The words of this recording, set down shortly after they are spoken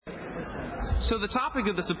So the topic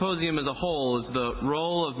of the symposium as a whole is the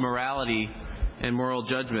role of morality and moral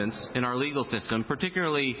judgments in our legal system,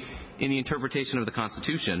 particularly in the interpretation of the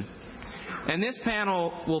Constitution. And this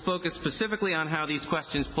panel will focus specifically on how these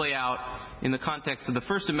questions play out in the context of the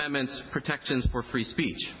First Amendment's protections for free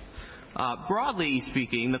speech. Broadly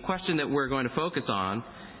speaking, the question that we're going to focus on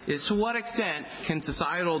is to what extent can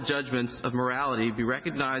societal judgments of morality be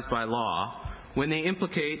recognized by law when they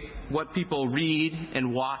implicate what people read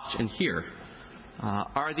and watch and hear?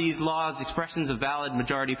 Are these laws expressions of valid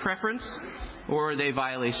majority preference, or are they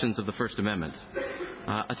violations of the First Amendment?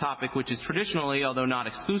 A topic which is traditionally, although not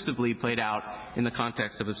exclusively, played out in the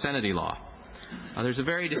context of obscenity law. There's a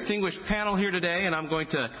very distinguished panel here today, and I'm going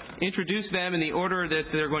to introduce them in the order that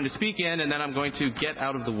they're going to speak in, and then I'm going to get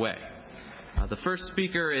out of the way. The first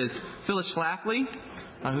speaker is Phyllis Schlafly,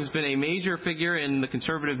 who's been a major figure in the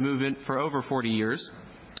conservative movement for over 40 years.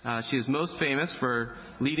 She is most famous for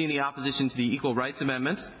leading the opposition to the Equal Rights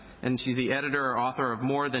Amendment, and she's the editor or author of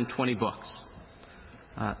more than 20 books.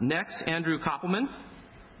 Next, Andrew Koppelman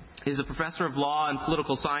is a professor of law and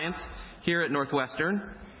political science here at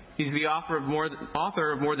Northwestern. He's the author of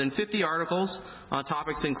more than 50 articles on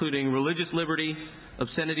topics including religious liberty,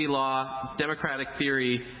 obscenity law, democratic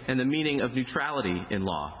theory, and the meaning of neutrality in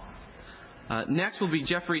law. Next will be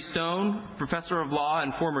Geoffrey Stone, professor of law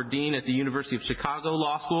and former dean at the University of Chicago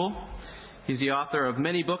Law School. He's the author of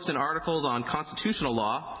many books and articles on constitutional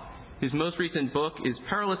law. His most recent book is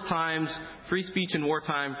Perilous Times, Free Speech in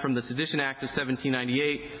Wartime, from the Sedition Act of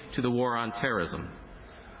 1798 to the War on Terrorism.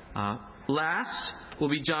 Last will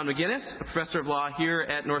be John McGinnis, a professor of law here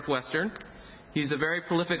at Northwestern. He's a very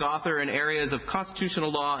prolific author in areas of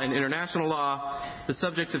constitutional law and international law. The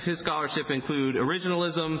subjects of his scholarship include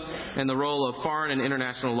originalism and the role of foreign and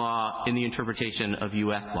international law in the interpretation of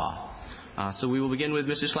U.S. law. So we will begin with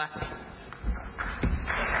Mrs. Schlafly.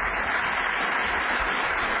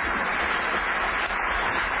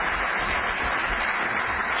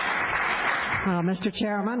 Mr.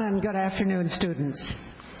 Chairman, and good afternoon, students.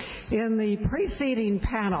 In the preceding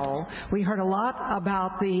panel, we heard a lot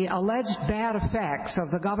about the alleged bad effects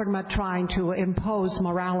of the government trying to impose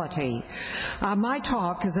morality. My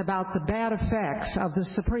talk is about the bad effects of the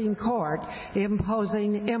Supreme Court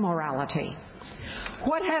imposing immorality.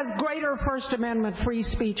 What has greater First Amendment free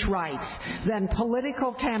speech rights than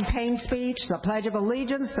political campaign speech, the Pledge of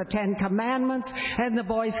Allegiance, the Ten Commandments, and the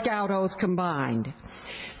Boy Scout oath combined?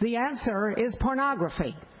 The answer is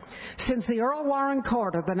pornography. Since the Earl Warren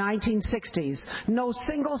Court of the 1960s, no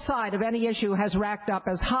single side of any issue has racked up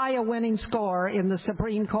as high a winning score in the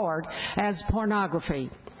Supreme Court as pornography.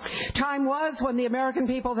 Time was when the American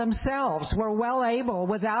people themselves were well able,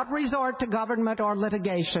 without resort to government or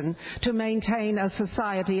litigation, to maintain a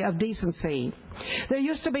society of decency. There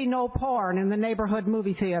used to be no porn in the neighborhood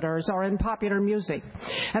movie theaters or in popular music.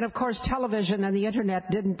 And of course, television and the internet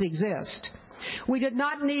didn't exist. We did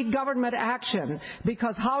not need government action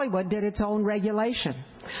because Hollywood did its own regulation.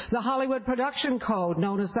 The Hollywood Production Code,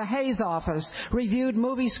 known as the Hays Office, reviewed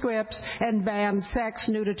movie scripts and banned sex,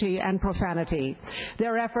 nudity, and profanity.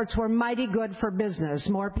 Their efforts were mighty good for business.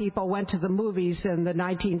 More people went to the movies in the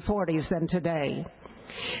 1940s than today.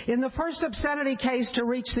 In the first obscenity case to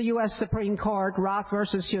reach the U.S. Supreme Court, Roth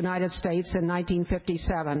versus United States in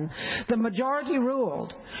 1957, the majority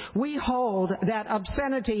ruled, "We hold that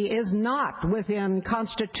obscenity is not within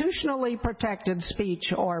constitutionally protected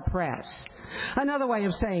speech or press." Another way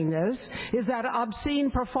of saying this is that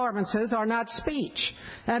obscene performances are not speech,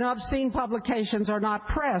 and obscene publications are not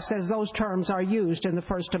press, as those terms are used in the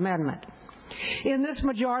First Amendment. In this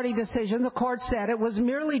majority decision, the court said it was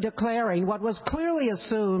merely declaring what was clearly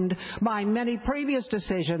assumed by many previous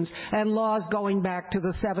decisions and laws going back to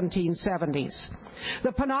the 1770s.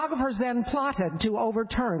 The pornographers then plotted to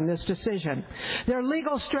overturn this decision. Their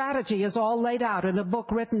legal strategy is all laid out in a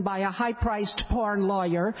book written by a high-priced porn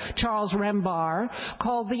lawyer, Charles Rembar,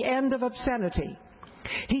 called The End of Obscenity.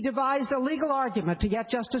 He devised a legal argument to get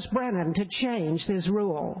Justice Brennan to change his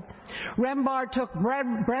rule. Rembar took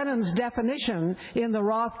Brennan's definition in the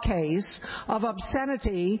Roth case of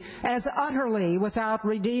obscenity as utterly without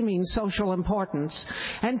redeeming social importance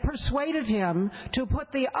and persuaded him to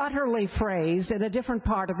put the utterly phrase in a different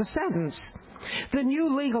part of the sentence. The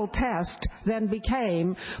new legal test then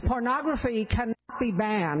became pornography cannot be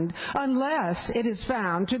banned unless it is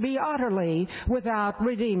found to be utterly without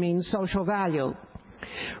redeeming social value.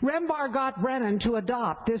 Rembar got Brennan to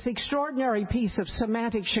adopt this extraordinary piece of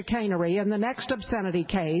semantic chicanery in the next obscenity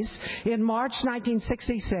case in March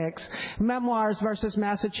 1966, Memoirs versus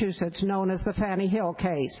Massachusetts, known as the Fanny Hill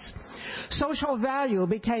case. Social value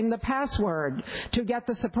became the password to get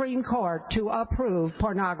the Supreme Court to approve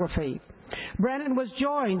pornography. Brennan was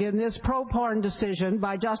joined in this pro-porn decision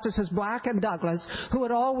by Justices Black and Douglas, who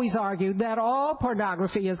had always argued that all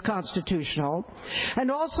pornography is constitutional, and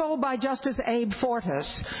also by Justice Abe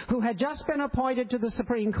Fortas, who had just been appointed to the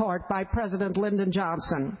Supreme Court by President Lyndon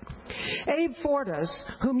Johnson. Abe Fortas,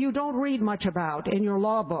 whom you don't read much about in your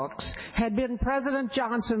law books, had been President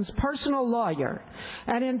Johnson's personal lawyer,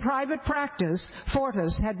 and in private practice,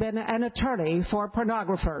 Fortas had been an attorney for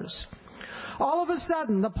pornographers. All of a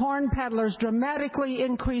sudden, the porn peddlers dramatically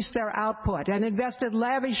increased their output and invested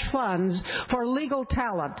lavish funds for legal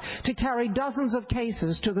talent to carry dozens of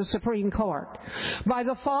cases to the Supreme Court. By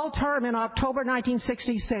the fall term in October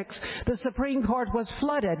 1966, the Supreme Court was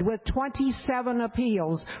flooded with 27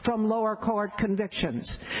 appeals from lower court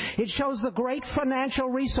convictions. It shows the great financial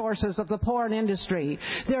resources of the porn industry,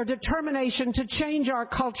 their determination to change our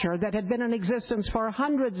culture that had been in existence for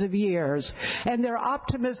hundreds of years, and their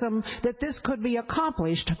optimism that this could be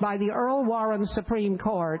accomplished by the Earl Warren Supreme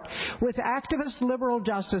Court, with activist liberal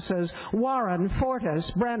justices Warren,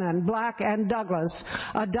 Fortas, Brennan, Black, and Douglas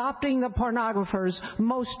adopting the pornographer's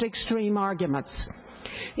most extreme arguments.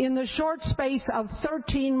 In the short space of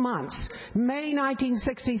 13 months, May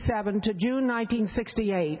 1967 to June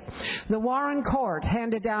 1968, the Warren Court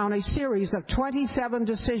handed down a series of 27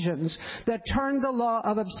 decisions that turned the law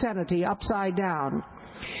of obscenity upside down.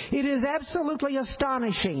 It is absolutely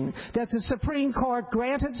astonishing that the Supreme Court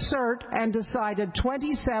granted cert and decided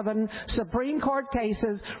 27 Supreme Court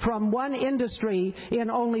cases from one industry in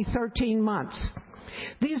only 13 months.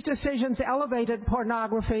 These decisions elevated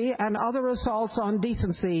pornography and other assaults on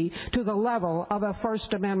decency to the level of a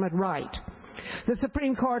First Amendment right. The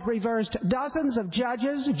Supreme Court reversed dozens of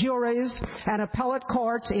judges, juries, and appellate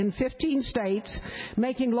courts in 15 states,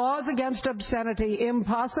 making laws against obscenity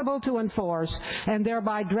impossible to enforce and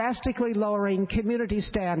thereby drastically lowering community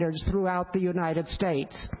standards throughout the United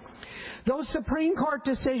States. Those Supreme Court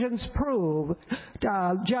decisions prove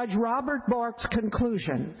Judge Robert Bork's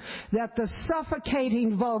conclusion that the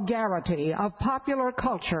suffocating vulgarity of popular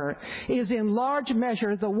culture is in large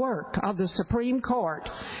measure the work of the Supreme Court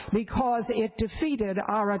because it defeated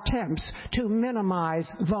our attempts to minimize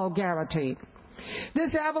vulgarity.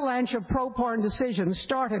 This avalanche of pro-porn decisions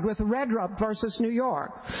started with Redrup versus New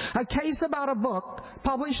York, a case about a book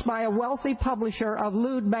published by a wealthy publisher of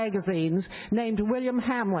lewd magazines named William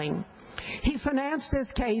Hamling. He financed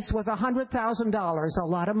this case with $100,000, a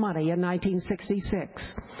lot of money, in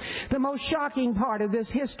 1966. The most shocking part of this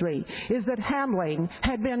history is that Hamling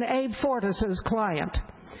had been Abe Fortas's client.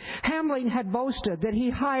 Hamling had boasted that he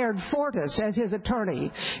hired Fortas as his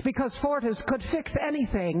attorney because Fortas could fix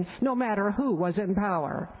anything, no matter who was in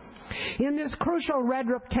power. In this crucial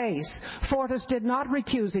Redrup case, Fortas did not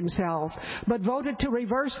recuse himself, but voted to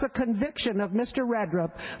reverse the conviction of Mr.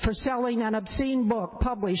 Redrup for selling an obscene book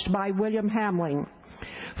published by William Hamling.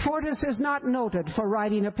 Fortas is not noted for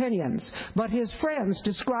writing opinions, but his friends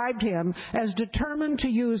described him as determined to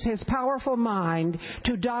use his powerful mind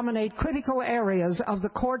to dominate critical areas of the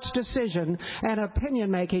court's decision and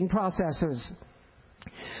opinion-making processes.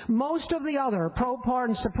 Most of the other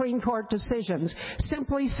pro-porn Supreme Court decisions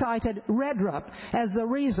simply cited Redrup as the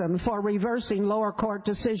reason for reversing lower court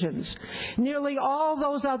decisions. Nearly all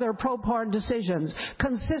those other pro-porn decisions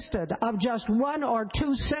consisted of just one or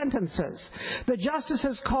two sentences. The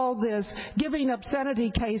justices called this giving obscenity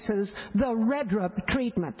cases the Redrup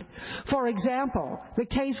treatment. For example, the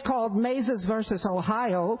case called Mazes versus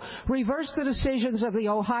Ohio reversed the decisions of the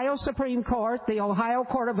Ohio Supreme Court, the Ohio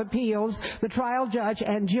Court of Appeals, the trial judge,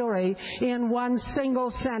 and jury in one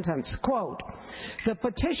single sentence. Quote, "The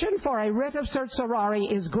petition for a writ of certiorari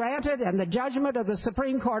is granted and the judgment of the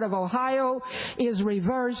Supreme Court of Ohio is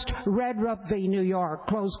reversed, Redrup v. New York."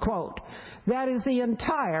 Close quote. That is the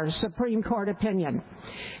entire Supreme Court opinion.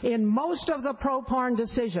 In most of the pro-porn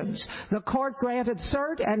decisions, the court granted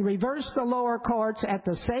cert and reversed the lower courts at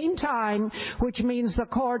the same time, which means the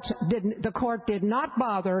court did not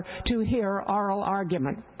bother to hear oral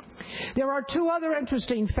argument. There are two other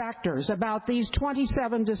interesting factors about these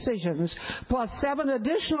 27 decisions, plus 7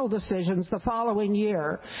 additional decisions the following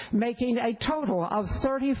year, making a total of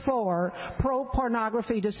 34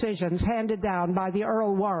 pro-pornography decisions handed down by the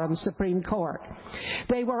Earl Warren Supreme Court. Court.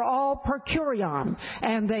 They were all per curiam,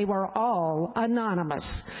 and they were all anonymous.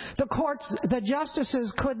 The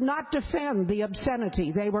justices could not defend the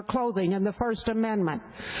obscenity they were clothing in the First Amendment.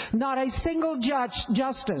 Not a single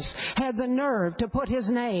justice had the nerve to put his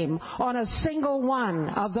name on a single one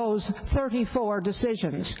of those 34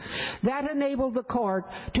 decisions. That enabled the court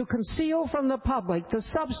to conceal from the public the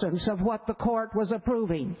substance of what the court was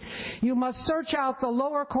approving. You must search out the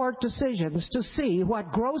lower court decisions to see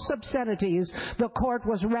what gross obscenities the court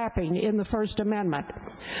was wrapping in the First Amendment.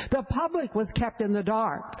 The public was kept in the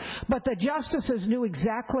dark, but the justices knew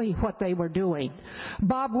exactly what they were doing.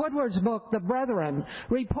 Bob Woodward's book, The Brethren,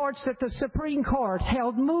 reports that the Supreme Court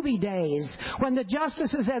held movie days when the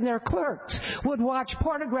justices and their clerks would watch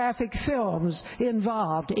pornographic films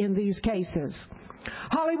involved in these cases.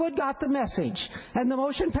 Hollywood got the message, and the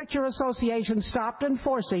Motion Picture Association stopped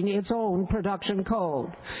enforcing its own production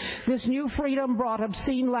code. This new freedom brought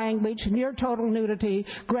obscene language, near-total nudity,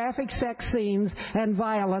 graphic sex scenes, and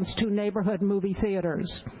violence to neighborhood movie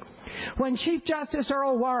theaters. When Chief Justice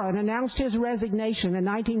Earl Warren announced his resignation in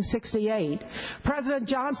 1968, President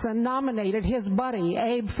Johnson nominated his buddy,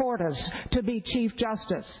 Abe Fortas, to be Chief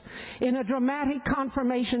Justice. In a dramatic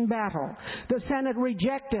confirmation battle, the Senate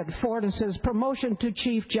rejected Fortas's promotion to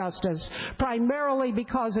Chief Justice, primarily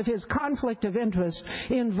because of his conflict of interest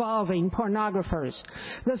involving pornographers.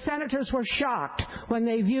 The senators were shocked when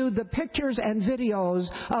they viewed the pictures and videos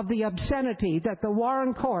of the obscenity that the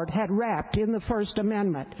Warren Court had wrapped in the First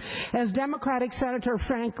Amendment. As Democratic Senator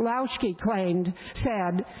Frank Lauschke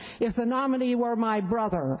said, if the nominee were my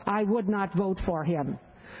brother, I would not vote for him.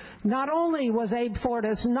 Not only was Abe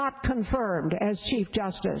Fortas not confirmed as Chief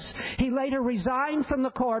Justice, he later resigned from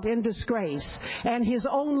the court in disgrace, and his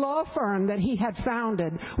own law firm that he had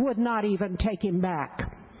founded would not even take him back.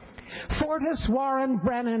 Fortas, Warren,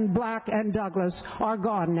 Brennan, Black, and Douglas are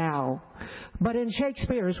gone now. But in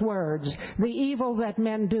Shakespeare's words, the evil that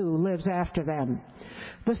men do lives after them.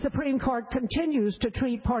 The Supreme Court continues to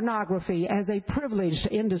treat pornography as a privileged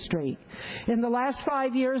industry. In the last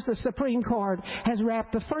 5 years, the Supreme Court has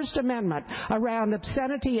wrapped the First Amendment around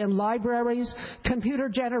obscenity in libraries,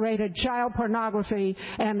 computer-generated child pornography,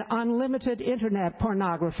 and unlimited Internet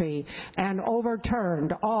pornography, and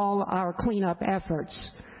overturned all our cleanup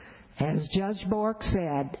efforts. As Judge Bork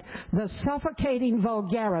said, the suffocating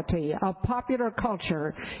vulgarity of popular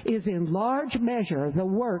culture is in large measure the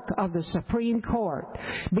work of the Supreme Court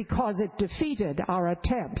because it defeated our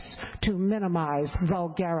attempts to minimize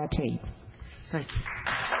vulgarity. Thank you.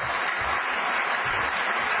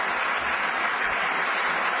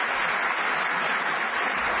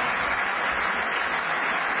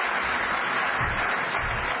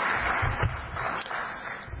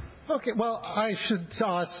 Okay, well, I should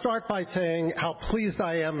start by saying how pleased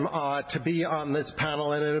I am to be on this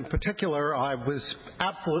panel, and in particular, I was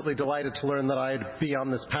absolutely delighted to learn that I'd be on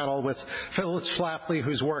this panel with Phyllis Schlafly,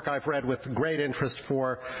 whose work I've read with great interest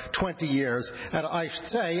for 20 years. And I should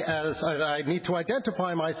say, as I need to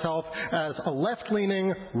identify myself as a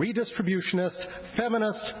left-leaning, redistributionist,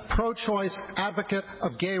 feminist, pro-choice advocate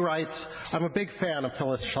of gay rights. I'm a big fan of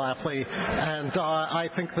Phyllis Schlafly, and I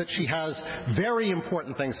think that she has very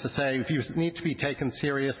important things to say. Views that need to be taken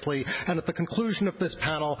seriously. And at the conclusion of this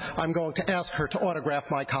panel, I'm going to ask her to autograph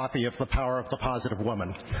my copy of The Power of the Positive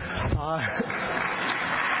Woman.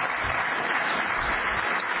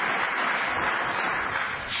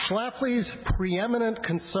 Schlafly's preeminent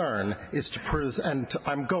concern is to present,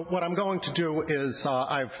 what I'm going to do is,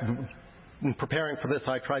 in preparing for this,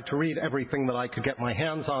 I tried to read everything that I could get my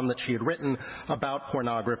hands on that she had written about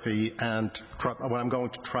pornography, and what I'm going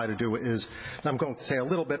to try to do is, I'm going to say a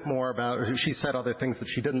little bit more about, she said other things that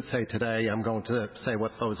she didn't say today. I'm going to say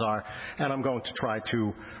what those are, and I'm going to try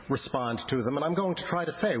to respond to them, and I'm going to try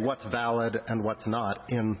to say what's valid and what's not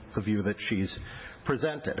in the view that she's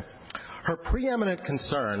presented. Her preeminent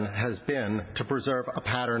concern has been to preserve a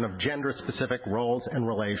pattern of gender-specific roles and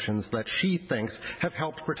relations that she thinks have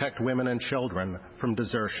helped protect women and children from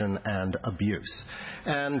desertion and abuse.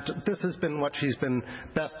 And this has been what she's been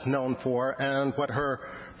best known for and what her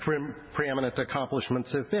preeminent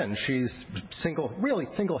accomplishments have been. She's really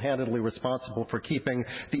single-handedly responsible for keeping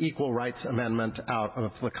the Equal Rights Amendment out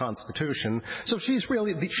of the Constitution. So she is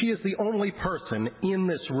the only person in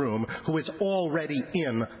this room who is already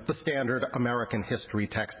in the standard American history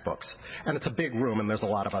textbooks. And it's a big room, and there's a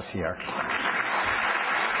lot of us here.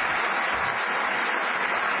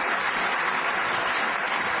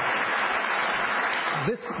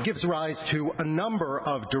 this gives rise to a number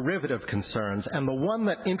of derivative concerns, and the one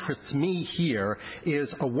that interests me here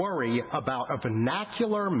is a worry about a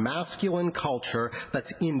vernacular masculine culture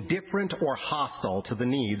that's indifferent or hostile to the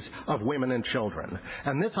needs of women and children.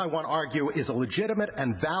 And this, I want to argue, is a legitimate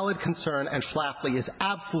and valid concern, and Schlafly is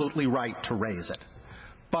absolutely right to raise it.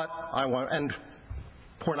 But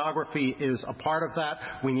pornography is a part of that.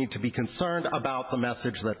 We need to be concerned about the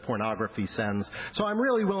message that pornography sends. So I'm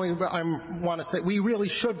really want to say we really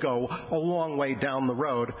should go a long way down the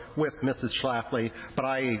road with Mrs. Schlafly, but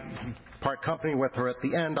I part company with her at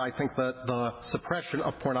the end. I think that the suppression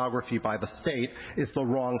of pornography by the state is the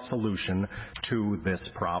wrong solution to this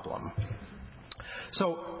problem.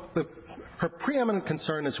 So her preeminent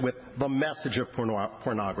concern is with the message of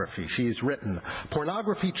pornography. She's written,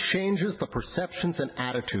 "Pornography changes the perceptions and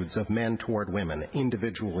attitudes of men toward women,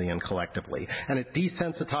 individually and collectively, and it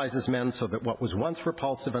desensitizes men so that what was once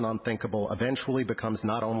repulsive and unthinkable eventually becomes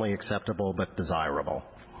not only acceptable but desirable.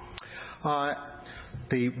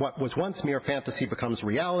 What was once mere fantasy becomes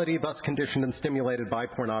reality, thus conditioned and stimulated by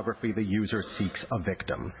pornography, the user seeks a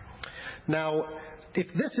victim." Now, if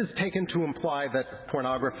this is taken to imply that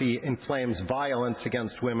pornography inflames violence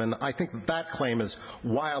against women, I think that claim is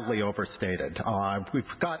wildly overstated. We've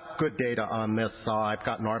got good data on this. I've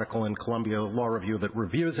got an article in Columbia Law Review that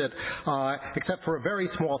reviews it. Except for a very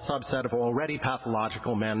small subset of already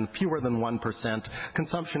pathological men, fewer than 1%,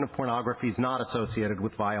 consumption of pornography is not associated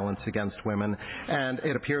with violence against women, and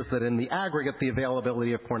it appears that in the aggregate, the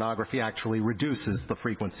availability of pornography actually reduces the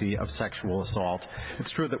frequency of sexual assault.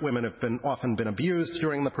 It's true that women have often been abused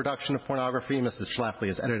during the production of pornography. Mrs. Schlafly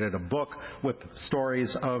has edited a book with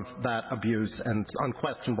stories of that abuse, and it's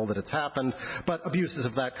unquestionable that it's happened, but abuses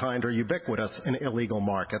of that kind are ubiquitous in illegal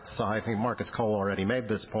markets. I think Marcus Cole already made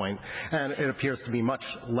this point, and it appears to be much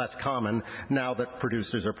less common now that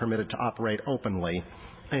producers are permitted to operate openly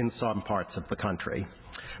in some parts of the country.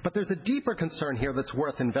 But there's a deeper concern here that's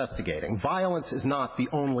worth investigating. Violence is not the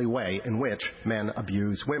only way in which men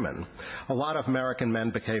abuse women. A lot of American men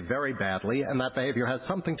behave very badly, and that behavior has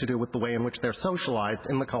something to do with the way in which they're socialized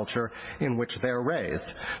in the culture in which they're raised.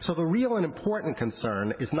 So the real and important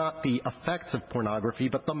concern is not the effects of pornography,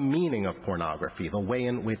 but the meaning of pornography, the way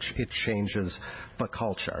in which it changes the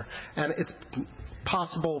culture. And it's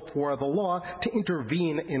possible for the law to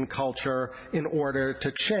intervene in culture in order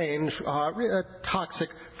to change a toxic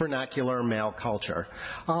vernacular male culture.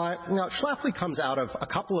 Now, Schlafly comes out of a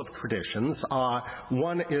couple of traditions.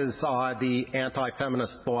 One is the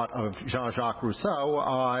anti-feminist thought of Jean-Jacques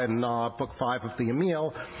Rousseau in Book 5 of the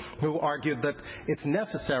Emile, who argued that it's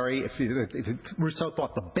necessary, Rousseau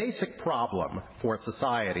thought the basic problem for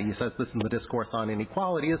society, he says this in the Discourse on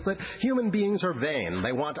Inequality, is that human beings are vain.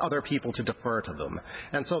 They want other people to defer to them.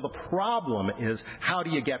 And so the problem is, how do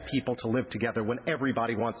you get people to live together when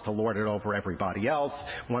everybody wants to lord it over everybody else?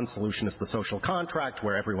 One solution is the social contract,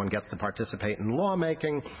 where everyone gets to participate in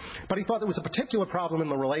lawmaking. But he thought there was a particular problem in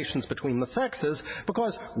the relations between the sexes,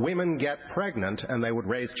 because women get pregnant and they would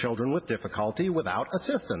raise children with difficulty without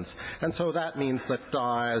assistance. And so that means that,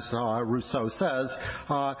 as Rousseau says,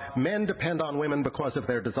 men depend on women because of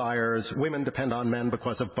their desires, women depend on men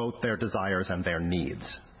because of both their desires and their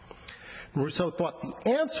needs. Rousseau thought the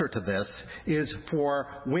answer to this is for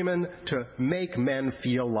women to make men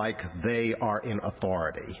feel like they are in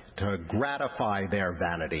authority, to gratify their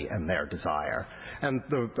vanity and their desire. And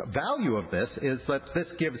the value of this is that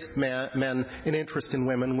this gives men an interest in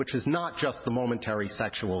women which is not just the momentary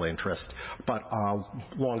sexual interest, but a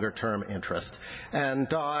longer-term interest. And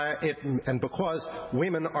because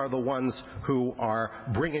women are the ones who are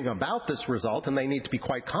bringing about this result, and they need to be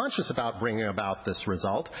quite conscious about bringing about this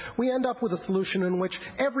result, we end up with a solution in which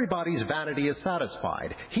everybody's vanity is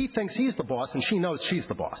satisfied. He thinks he's the boss, and she knows she's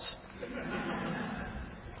the boss.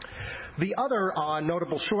 The other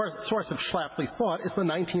notable source of Schlafly's thought is the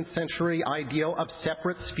 19th century ideal of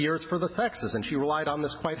separate spheres for the sexes, and she relied on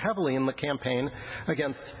this quite heavily in the campaign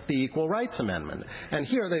against the Equal Rights Amendment. And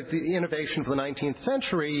here, the innovation of the 19th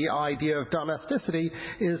century idea of domesticity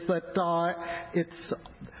is that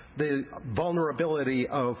the vulnerability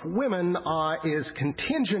of women is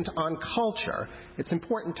contingent on culture. It's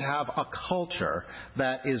important to have a culture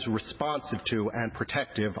that is responsive to and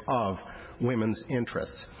protective of women's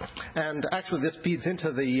interests. And actually, this feeds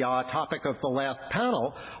into the topic of the last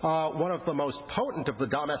panel. One of the most potent of the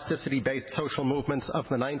domesticity-based social movements of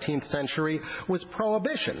the 19th century was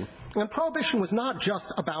prohibition. And prohibition was not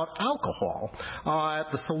just about alcohol.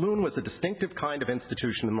 The saloon was a distinctive kind of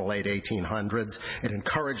institution in the late 1800s. It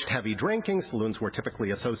encouraged encouraged heavy drinking. Saloons were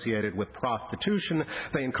typically associated with prostitution.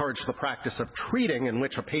 They encouraged the practice of treating, in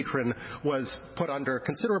which a patron was put under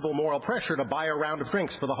considerable moral pressure to buy a round of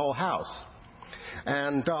drinks for the whole house.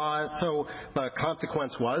 And so the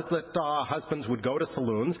consequence was that husbands would go to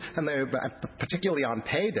saloons, and they, particularly on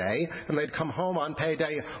payday, and they'd come home on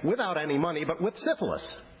payday without any money, but with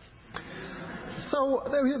syphilis. So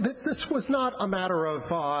this was not a matter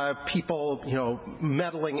of people,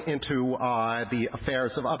 meddling into the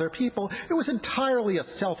affairs of other people. It was entirely a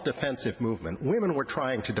self-defensive movement. Women were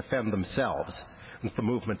trying to defend themselves. The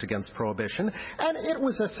movement against prohibition, and it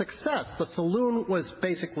was a success. The saloon was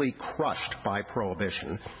basically crushed by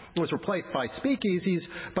prohibition. It was replaced by speakeasies,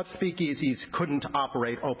 but speakeasies couldn't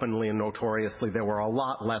operate openly, and notoriously there were a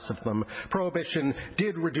lot less of them. Prohibition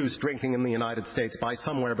did reduce drinking in the United States by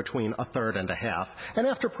somewhere between a third and a half. And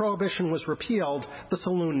after prohibition was repealed, the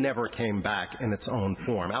saloon never came back in its own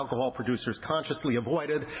form. Alcohol producers consciously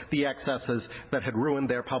avoided the excesses that had ruined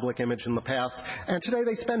their public image in the past, and today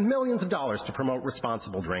they spend millions of dollars to promote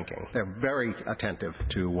responsible drinking. They're very attentive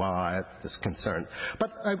to this concern.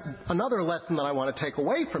 But another lesson that I want to take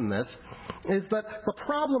away from this is that the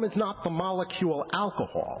problem is not the molecule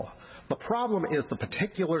alcohol. The problem is the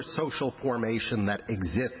particular social formation that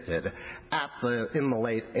existed in the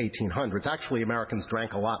late 1800s. Actually, Americans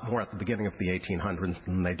drank a lot more at the beginning of the 1800s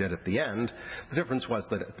than they did at the end. The difference was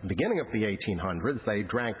that at the beginning of the 1800s, they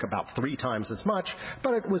drank about 3 times as much,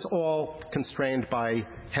 but it was all constrained by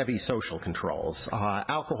heavy social controls.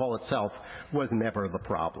 Alcohol itself was never the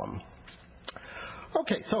problem.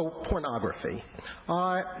 Okay, so pornography.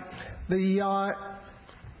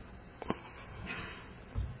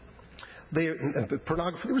 The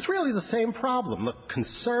pornography, it was really the same problem. The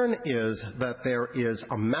concern is that there is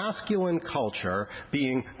a masculine culture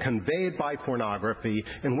being conveyed by pornography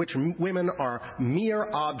in which women are mere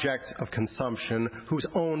objects of consumption whose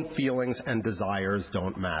own feelings and desires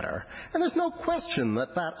don't matter. And there's no question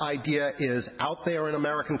that that idea is out there in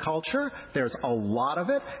American culture. There's a lot of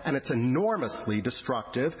it, and it's enormously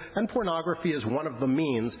destructive, and pornography is one of the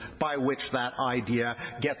means by which that idea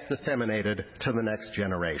gets disseminated to the next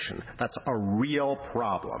generation. That's a real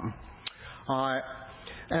problem.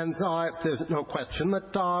 And there's no question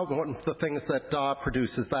that one of the things that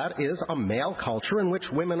produces that is a male culture in which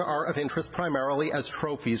women are of interest primarily as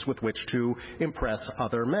trophies with which to impress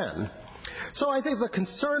other men. So I think the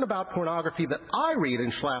concern about pornography that I read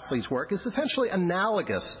in Schlafly's work is essentially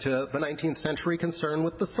analogous to the 19th century concern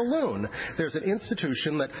with the saloon. There's an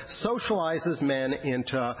institution that socializes men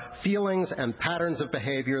into feelings and patterns of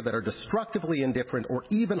behavior that are destructively indifferent or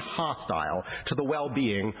even hostile to the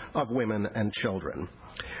well-being of women and children.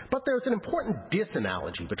 But there's an important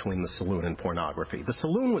disanalogy between the saloon and pornography. The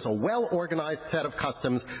saloon was a well-organized set of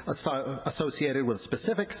customs associated with a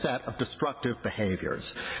specific set of destructive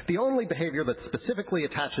behaviors. The only behavior that specifically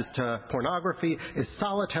attaches to pornography is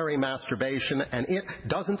solitary masturbation, and it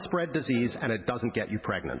doesn't spread disease and it doesn't get you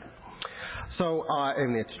pregnant. So,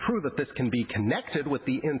 and it's true that this can be connected with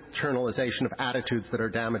the internalization of attitudes that are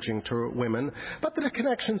damaging to women, but the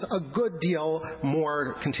connection's a good deal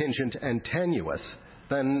more contingent and tenuous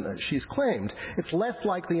than she's claimed. It's less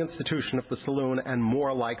like the institution of the saloon and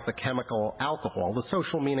more like the chemical alcohol, the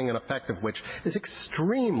social meaning and effect of which is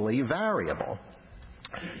extremely variable.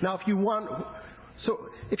 Now, if you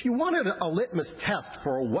wanted a litmus test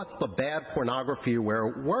for what's the bad pornography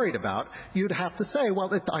we're worried about, you'd have to say,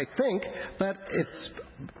 well, I think that it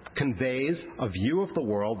conveys a view of the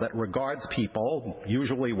world that regards people,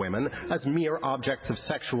 usually women, as mere objects of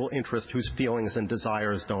sexual interest whose feelings and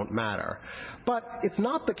desires don't matter. But it's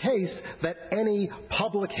not the case that any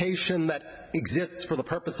publication that exists for the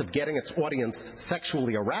purpose of getting its audience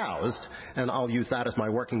sexually aroused, and I'll use that as my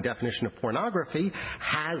working definition of pornography,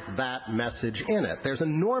 has that message in it. There's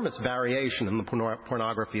enormous variation in the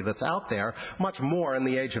pornography that's out there, much more in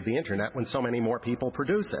the age of the Internet when so many more people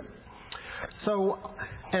produce it. So,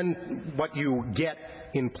 and what you get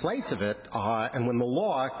in place of it, and when the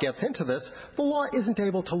law gets into this, the law isn't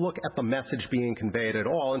able to look at the message being conveyed at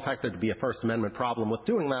all. In fact, there'd be a First Amendment problem with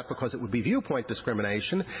doing that because it would be viewpoint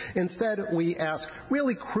discrimination. Instead, we ask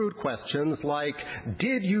really crude questions like,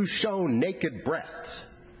 did you show naked breasts?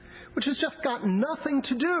 Which has just got nothing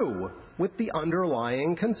to do with the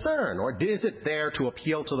underlying concern. Or is it there to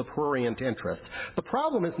appeal to the prurient interest? The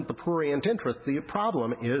problem isn't the prurient interest. The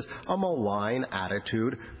problem is a malign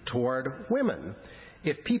attitude toward women.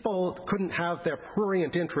 If people couldn't have their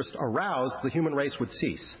prurient interest aroused, the human race would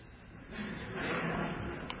cease.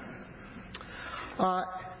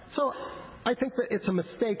 So I think that it's a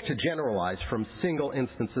mistake to generalize from single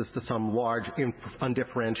instances to some large,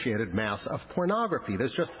 undifferentiated mass of pornography.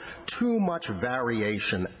 There's just too much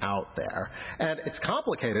variation out there. And it's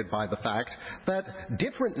complicated by the fact that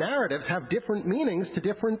different narratives have different meanings to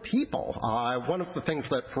different people. One of the things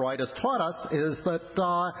that Freud has taught us is that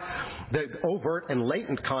the overt and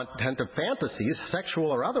latent content of fantasies,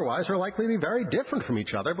 sexual or otherwise, are likely to be very different from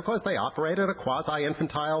each other because they operate at a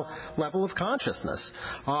quasi-infantile level of consciousness,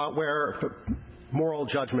 where moral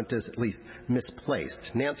judgment is at least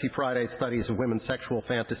misplaced. Nancy Friday's studies of women's sexual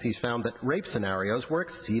fantasies found that rape scenarios were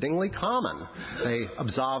exceedingly common. They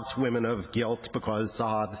absolved women of guilt because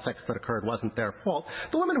the sex that occurred wasn't their fault.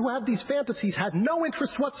 The women who had these fantasies had no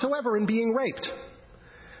interest whatsoever in being raped.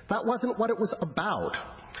 That wasn't what it was about.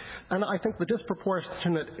 And I think the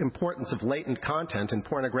disproportionate importance of latent content in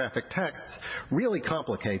pornographic texts really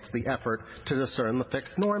complicates the effort to discern the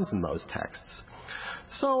fixed norms in those texts.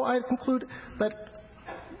 So I conclude that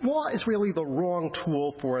law is really the wrong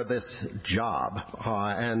tool for this job,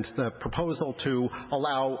 and the proposal to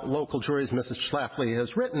allow local juries, Mrs. Schlafly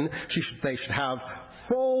has written, they should have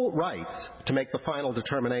full rights to make the final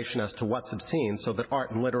determination as to what's obscene so that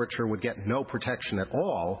art and literature would get no protection at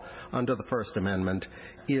all under the First Amendment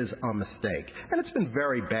is a mistake. And it's been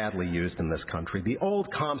very badly used in this country. The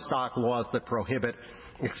old Comstock laws that prohibit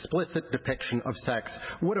explicit depiction of sex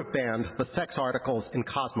would have banned the sex articles in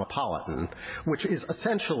Cosmopolitan, which is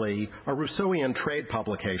essentially a Rousseauian trade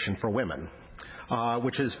publication for women,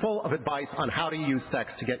 which is full of advice on how to use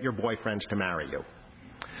sex to get your boyfriend to marry you.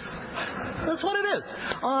 That's what it is.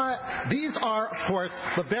 These are, of course,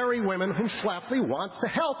 the very women whom Schlafly wants to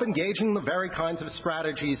help engaging in the very kinds of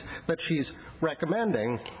strategies that she's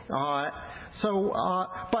recommending. But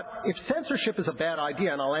if censorship is a bad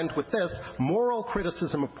idea, and I'll end with this, moral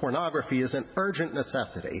criticism of pornography is an urgent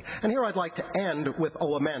necessity. And here I'd like to end with a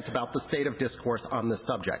lament about the state of discourse on this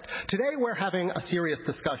subject. Today we're having a serious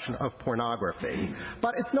discussion of pornography,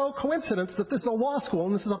 but it's no coincidence that this is a law school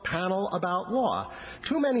and this is a panel about law.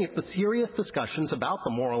 Too many of the serious discussions about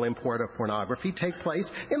the moral import of pornography take place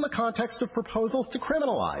in the context of proposals to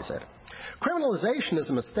criminalize it. Criminalization is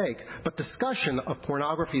a mistake, but discussion of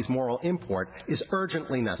pornography's moral import is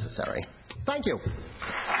urgently necessary. Thank you.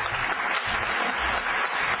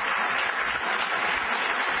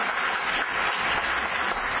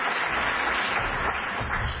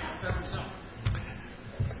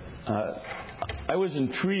 I was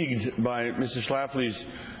intrigued by Mrs. Schlafly's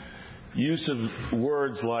use of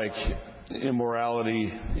words like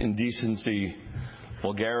immorality, indecency,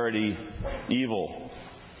 vulgarity, evil.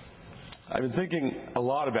 I've been thinking a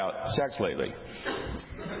lot about sex lately.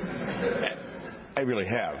 I really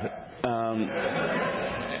have.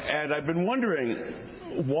 And I've been wondering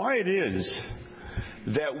why it is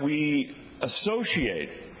that we associate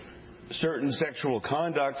certain sexual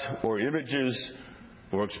conduct or images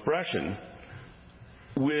or expression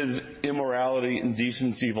with immorality,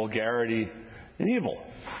 indecency, vulgarity, and evil.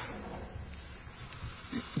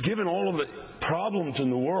 Given all of the problems in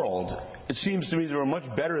the world, it seems to me there are much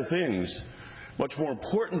better things, much more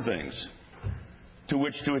important things, to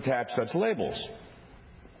which to attach such labels.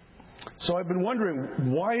 So I've been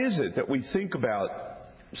wondering, why is it that we think about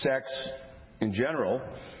sex in general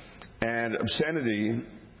and obscenity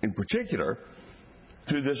in particular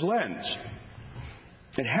through this lens?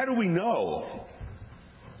 And how do we know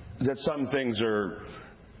that some things are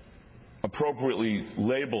appropriately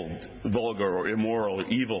labeled vulgar or immoral or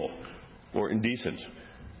evil or indecent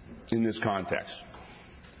in this context?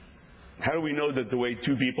 How do we know that the way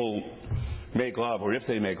two people make love, or if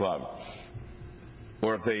they make love,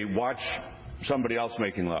 or if they watch somebody else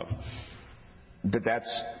making love, that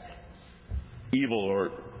that's evil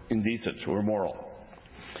or indecent or immoral?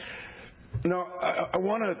 Now, I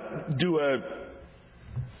want to do an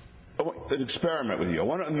experiment with you. I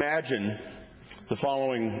want to imagine the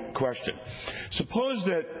following question. Suppose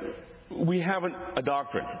that we haven't a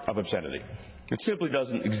doctrine of obscenity. It simply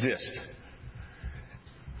doesn't exist.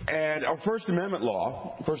 And our First Amendment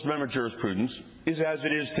law, First Amendment jurisprudence, is as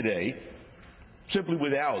it is today, simply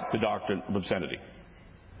without the doctrine of obscenity.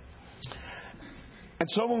 And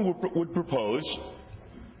someone would propose,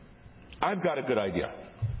 I've got a good idea.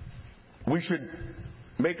 We should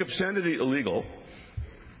make obscenity illegal,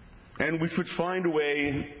 and we should find a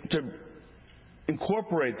way to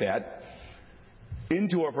incorporate that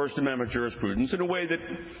into our First Amendment jurisprudence in a way that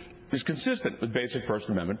is consistent with basic First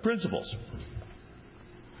Amendment principles.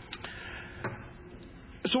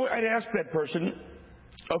 So I'd ask that person,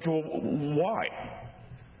 okay, well, why?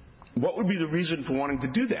 What would be the reason for wanting to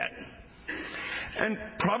do that? And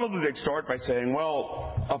probably they'd start by saying,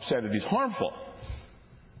 well, obscenity is harmful.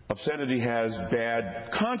 obscenity has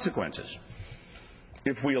bad consequences.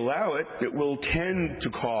 If we allow it, it will tend to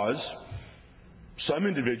cause some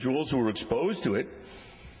individuals who are exposed to it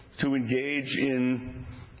to engage in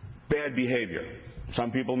bad behavior.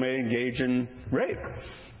 Some people may engage in rape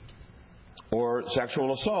or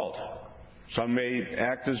sexual assault. Some may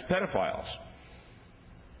act as pedophiles.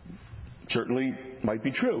 Certainly might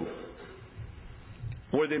be true.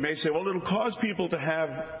 Or they may say, well, it'll cause people to have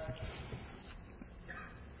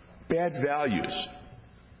bad values.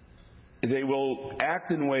 They will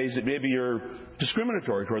act in ways that maybe are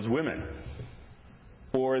discriminatory towards women,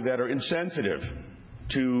 or that are insensitive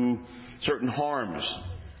to certain harms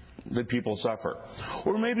that people suffer.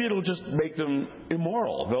 Or maybe it'll just make them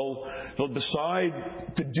immoral. They'll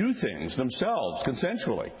decide to do things themselves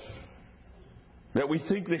consensually that we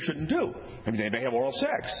think they shouldn't do. I mean, they may have oral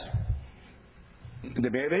sex. They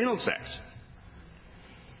may have anal sex.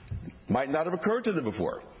 Might not have occurred to them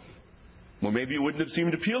before. Well, maybe it wouldn't have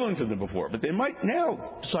seemed appealing to them before, but they might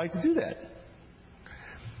now decide to do that.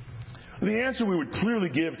 The answer we would clearly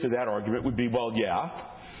give to that argument would be, well, yeah,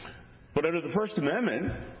 but under the First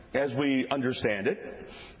Amendment, as we understand it,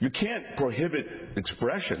 you can't prohibit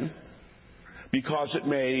expression because it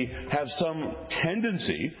may have some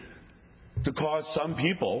tendency to cause some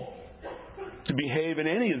people to behave in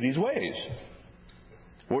any of these ways,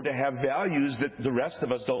 or to have values that the rest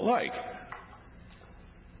of us don't like.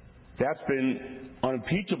 That's been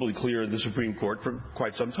unimpeachably clear in the Supreme Court for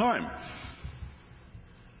quite some time.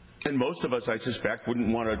 And most of us, I suspect,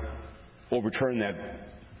 wouldn't want to overturn that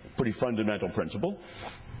pretty fundamental principle.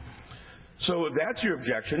 So if that's your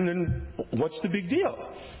objection, then what's the big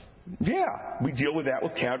deal? Yeah, we deal with that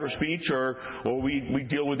with counter speech, or we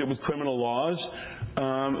deal with it with criminal laws,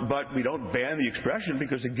 but we don't ban the expression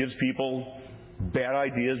because it gives people bad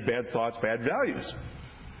ideas, bad thoughts, bad values.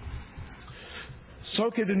 So,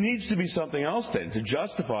 okay, there needs to be something else then to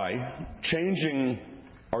justify changing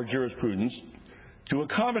our jurisprudence to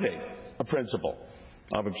accommodate a principle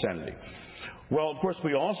of obscenity. Well, of course,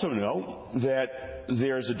 we also know that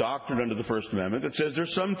there's a doctrine under the First Amendment that says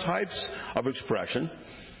there's some types of expression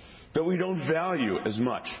that we don't value as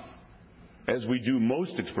much as we do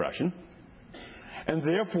most expression. And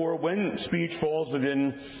therefore, when speech falls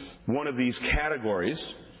within one of these categories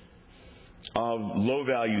of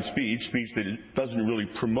low-value speech that doesn't really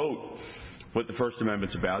promote what the First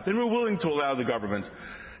Amendment's about, then we're willing to allow the government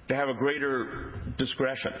to have a greater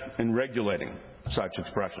discretion in regulating such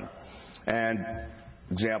expression. And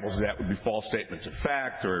examples of that would be false statements of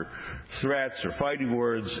fact, or threats, or fighting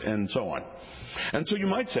words, and so on. And so you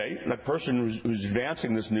might say, that person who's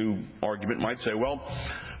advancing this new argument might say, well,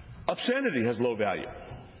 obscenity has low value.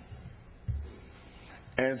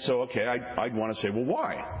 And so, okay, I'd want to say, well,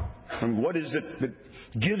 why? I mean, what is it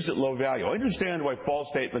that gives it low value? I understand why false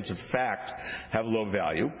statements of fact have low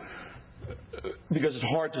value, because it's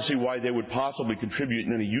hard to see why they would possibly contribute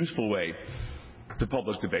in any useful way to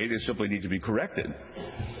public debate. They simply need to be corrected.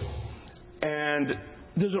 And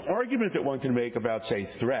there's an argument that one can make about, say,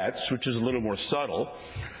 threats, which is a little more subtle,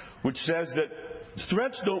 which says that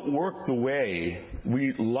threats don't work the way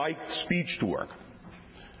we like speech to work.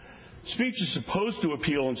 Speech is supposed to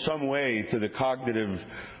appeal in some way to the cognitive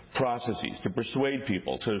processes, to persuade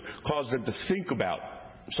people, to cause them to think about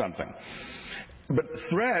something. But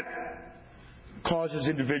threat causes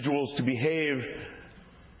individuals to behave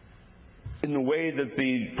in the way that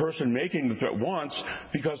the person making the threat wants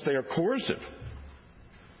because they are coercive.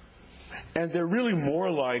 And they're really more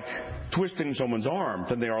like twisting someone's arm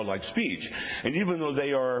than they are like speech. And even though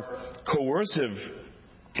they are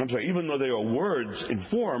even though they are words in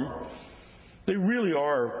form, they really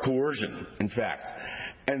are coercion, in fact.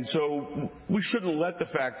 And so we shouldn't let the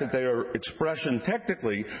fact that they are expression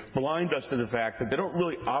technically blind us to the fact that they don't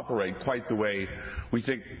really operate quite the way we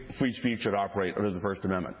think free speech should operate under the First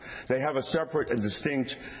Amendment. They have a separate and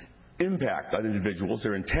distinct impact on individuals.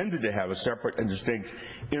 They're intended to have a separate and distinct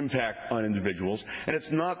impact on individuals, and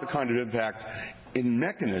it's not the kind of impact in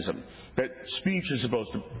mechanism that speech is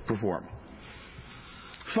supposed to perform.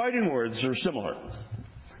 Fighting words are similar.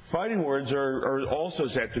 Fighting words are also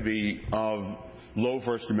said to be of low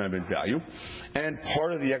First Amendment value, and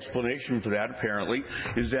part of the explanation for that, apparently,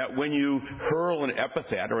 is that when you hurl an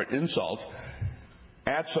epithet or an insult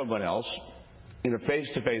at someone else in a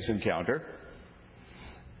face-to-face encounter,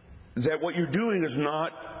 that what you're doing is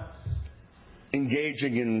not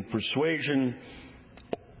engaging in persuasion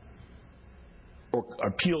or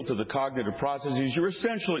appeal to the cognitive processes. You're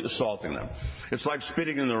essentially assaulting them. It's like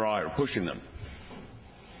spitting in their eye or pushing them.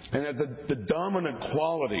 And that the dominant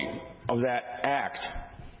quality of that act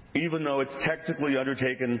even though it's technically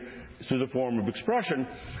undertaken through the form of expression,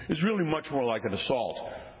 is really much more like an assault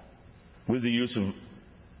with the use of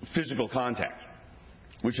physical contact,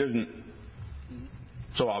 which isn't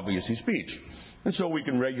so obviously speech. And so we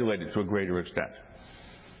can regulate it to a greater extent.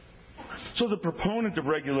 So the proponent of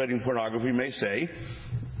regulating pornography may say,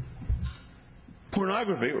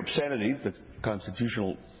 pornography, or obscenity, the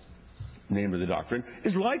constitutional name of the doctrine,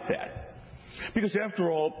 is like that. Because after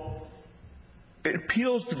all, it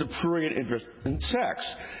appeals to the prurient interest in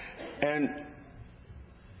sex. And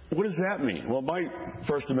what does that mean? Well, my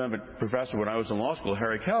First Amendment professor when I was in law school,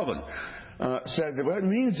 Harry Calvin, said that what it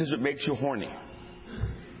means is it makes you horny.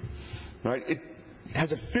 Right? It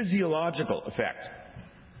has a physiological effect.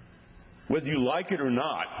 Whether you like it or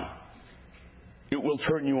not, it will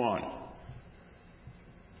turn you on.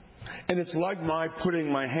 And it's like my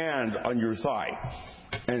putting my hand on your thigh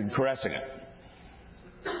and caressing it.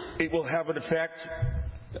 It will have an effect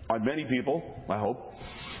on many people, I hope,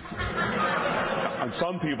 on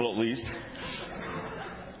some people at least.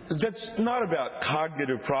 That's not about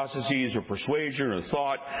cognitive processes or persuasion or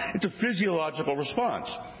thought. It's a physiological response.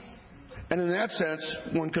 And in that sense,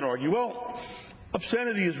 one can argue, well,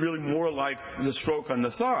 obscenity is really more like the stroke on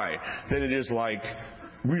the thigh than it is like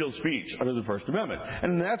real speech under the First Amendment.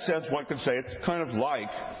 And in that sense, one could say it's kind of like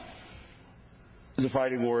the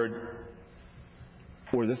fighting word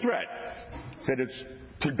or the threat, that its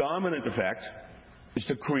predominant effect is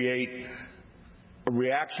to create a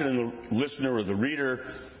reaction in the listener or the reader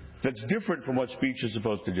that's different from what speech is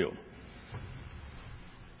supposed to do.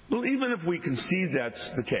 Well, even if we concede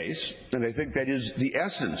that's the case, and I think that is the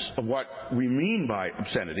essence of what we mean by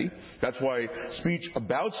obscenity, that's why speech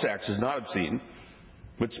about sex is not obscene,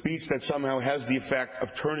 but speech that somehow has the effect of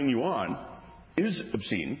turning you on is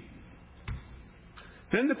obscene,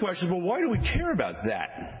 then the question is, well, why do we care about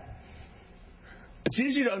that? It's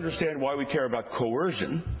easy to understand why we care about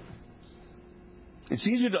coercion. It's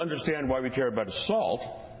easy to understand why we care about assault.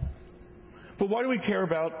 But why do we care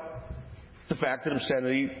about the fact that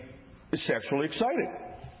obscenity is sexually exciting?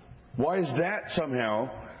 Why is that somehow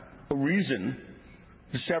a reason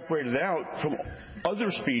to separate it out from other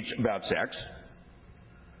speech about sex?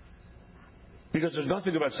 Because there's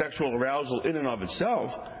nothing about sexual arousal in and of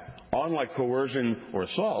itself, unlike coercion or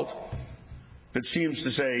assault, that seems to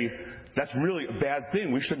say that's really a bad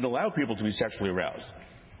thing. We shouldn't allow people to be sexually aroused.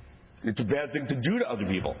 It's a bad thing to do to other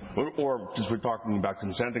people. Or since we're talking about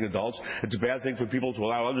consenting adults, it's a bad thing for people to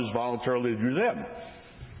allow others voluntarily to do them.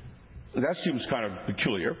 That seems kind of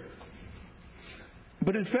peculiar.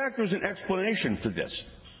 But in fact, there's an explanation for this,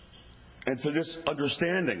 and for this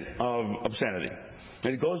understanding of obscenity.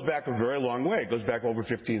 And it goes back a very long way. It goes back over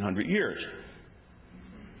 1,500 years.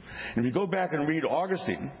 And if you go back and read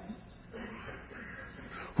Augustine,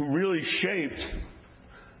 who really shaped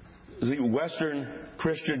the Western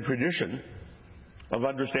Christian tradition of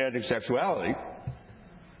understanding sexuality,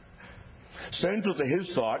 central to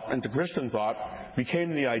his thought and to Christian thought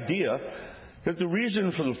became the idea that the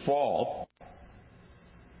reason for the fall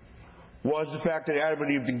was the fact that Adam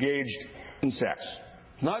and Eve engaged in sex.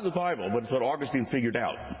 Not in the Bible, but it's what Augustine figured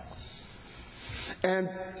out. And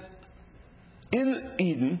in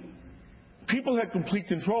Eden, people had complete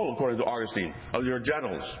control, according to Augustine, of their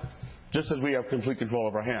genitals, just as we have complete control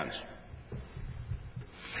of our hands.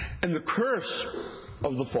 And the curse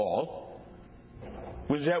of the fall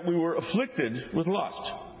was that we were afflicted with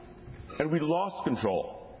lust, and we lost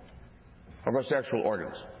control of our sexual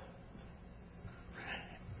organs.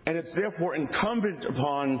 And it's therefore incumbent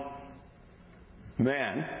upon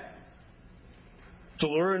man to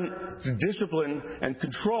learn to discipline and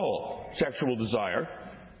control sexual desire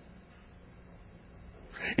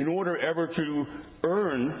in order ever to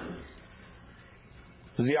earn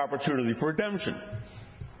the opportunity for redemption.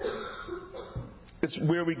 It's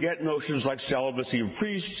where we get notions like celibacy of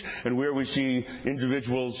priests, and where we see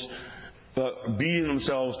individuals beating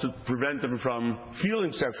themselves to prevent them from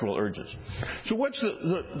feeling sexual urges. So what's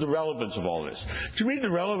the relevance of all this? To me,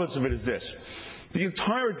 the relevance of it is this. The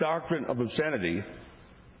entire doctrine of obscenity,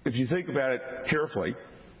 if you think about it carefully,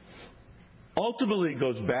 ultimately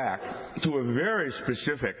goes back to a very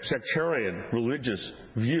specific sectarian religious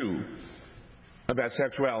view about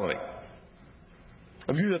sexuality.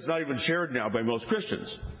 A view that's not even shared now by most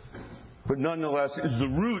Christians, but nonetheless is the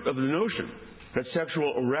root of the notion that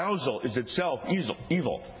sexual arousal is itself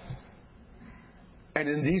evil and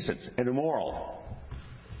indecent and immoral.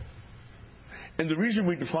 And the reason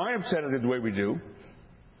we define obscenity the way we do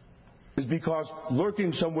is because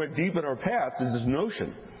lurking somewhere deep in our past is this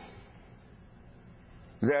notion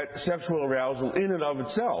that sexual arousal in and of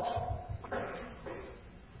itself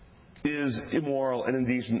is is immoral and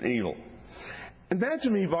indecent and evil. And that, to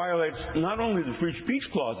me, violates not only the free speech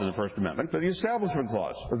clause of the First Amendment, but the Establishment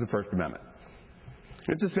Clause of the First Amendment.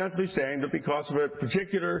 It's essentially saying that because of a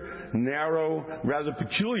particular, narrow, rather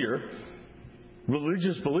peculiar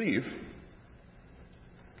religious belief,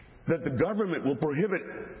 that the government will prohibit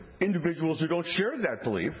individuals who don't share that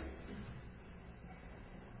belief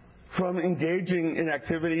from engaging in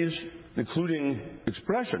activities, including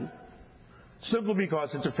expression, simply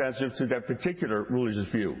because it's offensive to that particular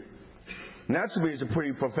religious view. And that, to me, is a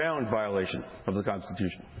pretty profound violation of the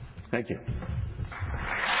Constitution. Thank you.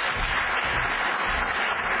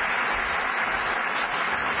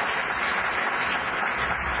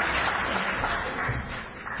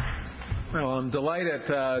 Well, I'm delighted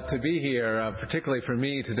to be here, particularly for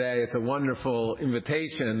me today. It's a wonderful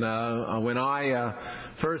invitation. When I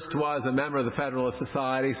first was a member of the Federalist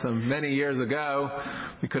Society some many years ago,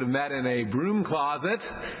 we could have met in a broom closet,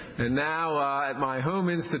 and now at my home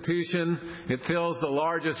institution, it fills the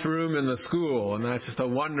largest room in the school, and that's just a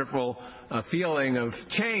wonderful feeling of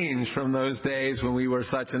change from those days when we were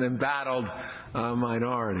such an embattled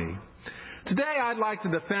minority. Today I'd like to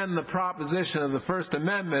defend the proposition of the First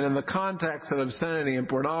Amendment in the context that obscenity and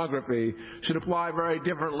pornography should apply very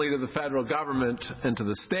differently to the federal government and to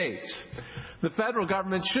the states. The federal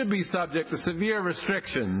government should be subject to severe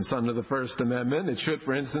restrictions under the First Amendment. It should,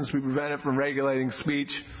 for instance, be prevented from regulating speech,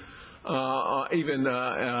 even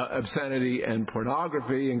obscenity and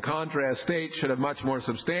pornography. In contrast, states should have much more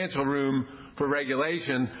substantial room for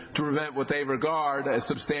regulation to prevent what they regard as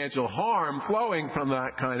substantial harm flowing from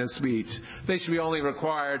that kind of speech. They should be only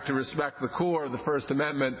required to respect the core of the First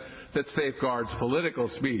Amendment that safeguards political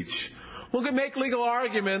speech. One can make legal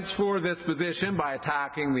arguments for this position by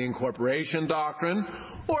attacking the incorporation doctrine,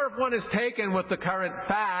 or if one is taken with the current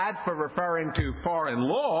fad for referring to foreign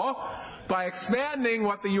law, by expanding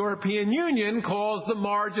what the European Union calls the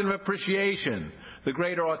margin of appreciation, the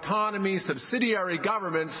greater autonomy subsidiary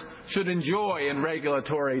governments should enjoy in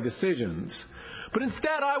regulatory decisions. But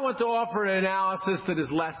instead, I want to offer an analysis that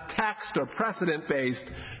is less text or precedent-based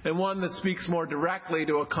and one that speaks more directly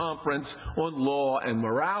to a conference on law and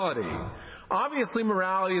morality. Obviously,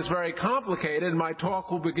 morality is very complicated, and my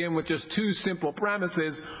talk will begin with just two simple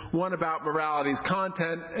premises, one about morality's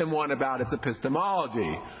content and one about its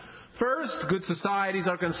epistemology. First, good societies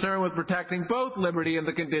are concerned with protecting both liberty and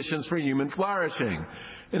the conditions for human flourishing.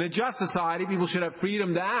 In a just society, people should have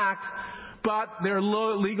freedom to act, but their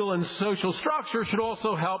legal and social structure should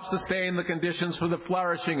also help sustain the conditions for the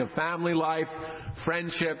flourishing of family life,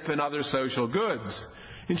 friendship, and other social goods.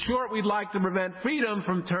 In short, we'd like to prevent freedom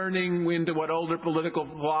from turning into what older political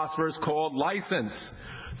philosophers called license,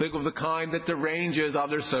 of the kind that deranges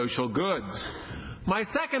other social goods. My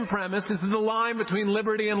second premise is that the line between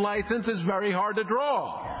liberty and license is very hard to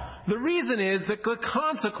draw. The reason is that the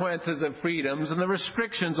consequences of freedoms and the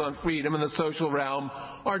restrictions on freedom in the social realm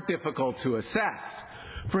are difficult to assess.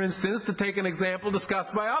 For instance, to take an example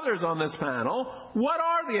discussed by others on this panel, what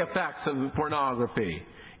are the effects of pornography?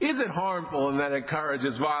 Is it harmful in that it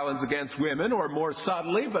encourages violence against women, or more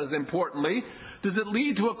subtly, but as importantly, does it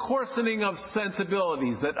lead to a coarsening of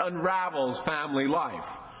sensibilities that unravels family life?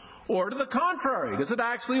 Or to the contrary, does it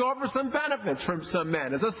actually offer some benefits from some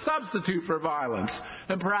men as a substitute for violence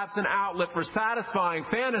and perhaps an outlet for satisfying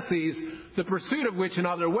fantasies, the pursuit of which in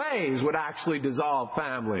other ways would actually dissolve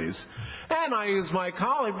families? And I, as my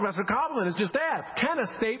colleague, Professor Koppelman, has just asked, can a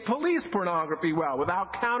state police pornography well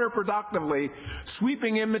without counterproductively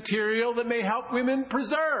sweeping in material that may help women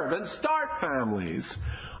preserve and start families?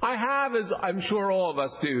 I have, as I'm sure all of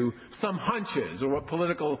us do, some hunches, or what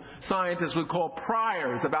political scientists would call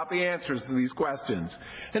priors, about the answers to these questions.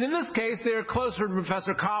 And in this case, they are closer to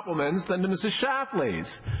Professor Koppelman's than to Mrs.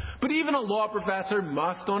 Schlafly's. But even a law professor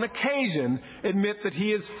must, on occasion, admit that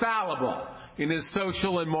he is fallible in his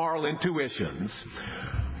social and moral intuitions.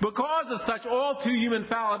 Because of such all-too-human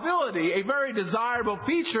fallibility, a very desirable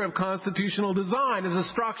feature of constitutional design is a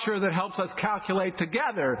structure that helps us calculate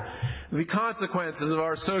together the consequences of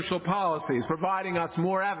our social policies, providing us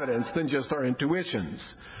more evidence than just our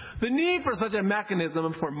intuitions. The need for such a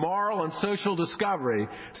mechanism for moral and social discovery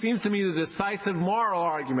seems to me the decisive moral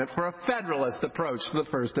argument for a Federalist approach to the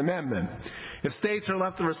First Amendment. If states are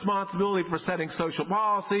left the responsibility for setting social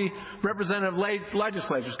policy, representative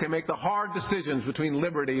legislatures can make the hard decisions between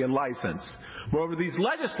liberty and license. Moreover, these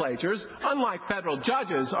legislatures, unlike federal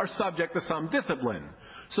judges, are subject to some discipline.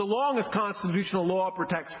 So long as constitutional law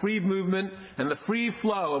protects free movement and the free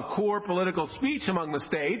flow of core political speech among the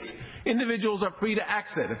states, individuals are free to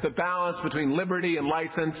exit if the balance between liberty and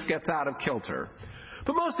license gets out of kilter.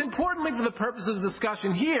 But most importantly for the purpose of the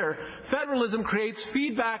discussion here, federalism creates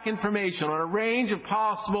feedback information on a range of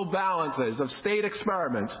possible balances of state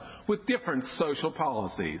experiments with different social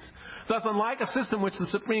policies. Thus, unlike a system in which the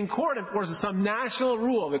Supreme Court enforces some national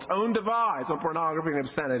rule of its own devise on pornography and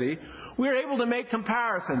obscenity, we are able to make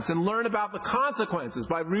comparisons and learn about the consequences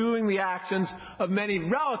by reviewing the actions of many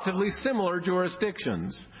relatively similar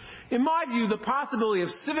jurisdictions. In my view, the possibility of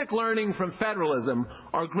civic learning from federalism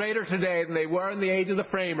are greater today than they were in the age of the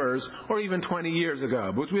framers or even 20 years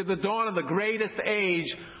ago, which was the dawn of the greatest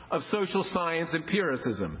age of social science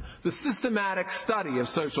empiricism, the systematic study of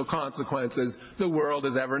social consequences the world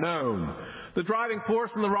has ever known. The driving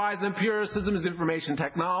force in the rise of empiricism is information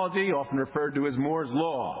technology, often referred to as Moore's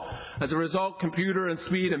Law. As a result, computer and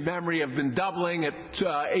speed and memory have been doubling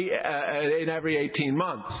in every 18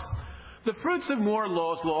 months. The fruits of Moore's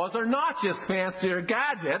laws are not just fancier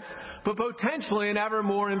gadgets, but potentially an ever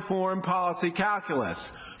more informed policy calculus,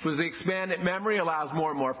 because the expanded memory allows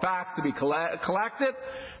more and more facts to be collected,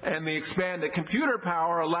 and the expanded computer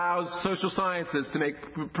power allows social sciences to make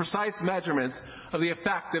precise measurements of the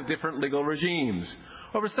effect of different legal regimes.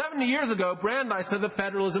 Over 70 years ago, Brandeis said that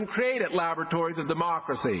federalism created laboratories of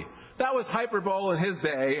democracy. That was hyperbole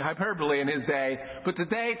in his day, but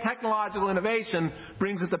today technological innovation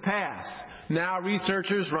brings it to pass. Now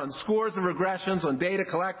researchers run scores of regressions on data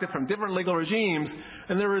collected from different legal regimes,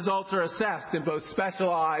 and the results are assessed in both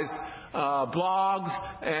specialized blogs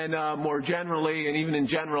and more generally, and even in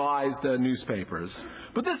generalized newspapers.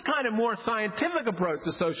 But this kind of more scientific approach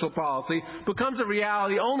to social policy becomes a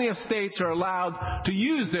reality only if states are allowed to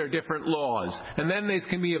use their different laws, and then these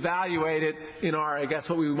can be evaluated in our,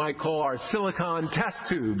 what we might call our silicon test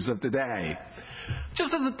tubes of today.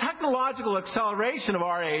 Just as the technological acceleration of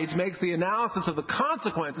our age makes the analysis of the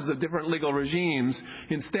consequences of different legal regimes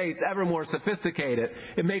in states ever more sophisticated,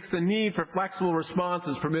 it makes the need for flexible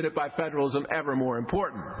responses permitted by federalism ever more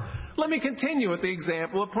important. Let me continue with the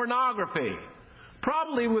example of pornography.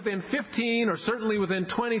 Probably within 15 or certainly within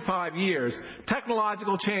 25 years,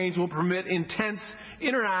 technological change will permit intense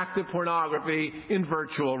interactive pornography in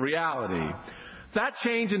virtual reality. That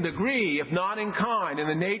change in degree, if not in kind, in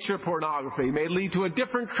the nature of pornography may lead to a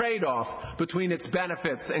different trade-off between its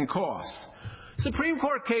benefits and costs. Supreme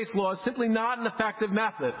Court case law is simply not an effective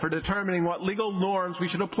method for determining what legal norms we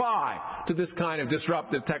should apply to this kind of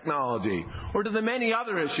disruptive technology, or to the many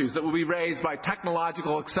other issues that will be raised by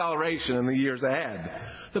technological acceleration in the years ahead.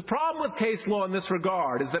 The problem with case law in this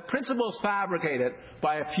regard is that principles fabricated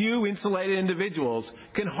by a few insulated individuals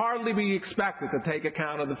can hardly be expected to take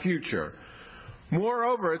account of the future.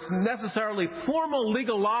 Moreover, its necessarily formal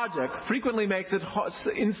legal logic frequently makes it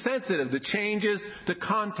insensitive to changes to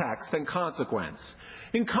context and consequence.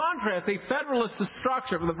 In contrast, a federalist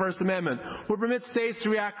structure for the First Amendment would permit states to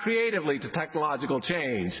react creatively to technological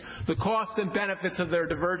change. The costs and benefits of their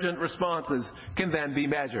divergent responses can then be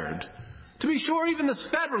measured. To be sure, even this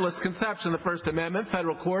federalist conception of the First Amendment,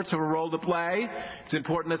 federal courts have a role to play. It's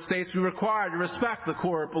important that states be required to respect the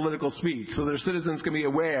core of political speech so their citizens can be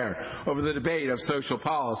aware over the debate of social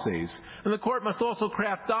policies. And the court must also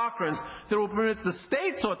craft doctrines that will permit the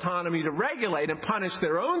state's autonomy to regulate and punish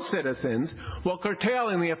their own citizens while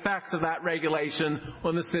curtailing the effects of that regulation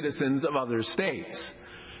on the citizens of other states.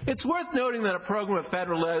 It's worth noting that a program of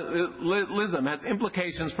federalism has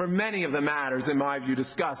implications for many of the matters, in my view,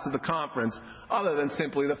 discussed at the conference, other than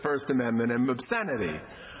simply the First Amendment and obscenity.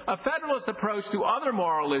 A federalist approach to other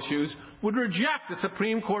moral issues would reject the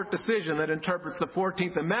Supreme Court decision that interprets the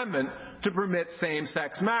 14th Amendment to permit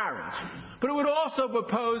same-sex marriage. But it would also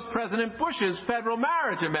oppose President Bush's federal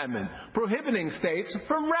marriage amendment, prohibiting states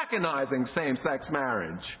from recognizing same-sex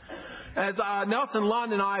marriage. As Nelson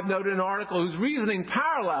Lund and I have noted in an article whose reasoning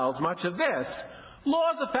parallels much of this,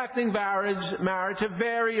 laws affecting marriage have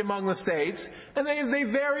varied among the states, and they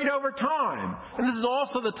varied over time. And this is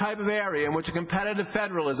also the type of area in which a competitive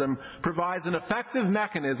federalism provides an effective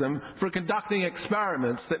mechanism for conducting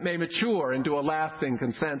experiments that may mature into a lasting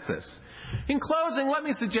consensus. In closing, let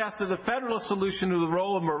me suggest that the federalist solution to the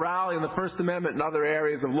role of morality in the First Amendment and other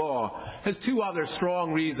areas of law has two other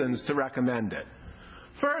strong reasons to recommend it.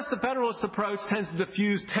 First, the federalist approach tends to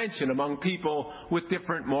diffuse tension among people with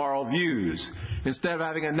different moral views. Instead of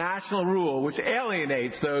having a national rule which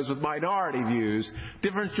alienates those with minority views,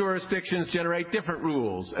 different jurisdictions generate different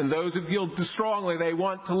rules, and those who feel strongly they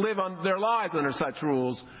want to live their lives under such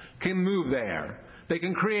rules can move there. They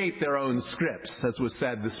can create their own scripts, as was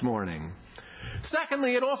said this morning.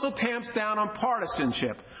 Secondly, it also tamps down on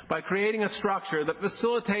partisanship by creating a structure that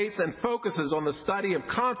facilitates and focuses on the study of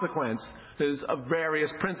consequences of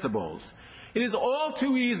various principles. It is all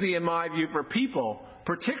too easy, in my view, for people,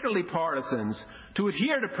 particularly partisans, to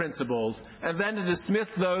adhere to principles and then to dismiss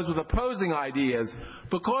those with opposing ideas,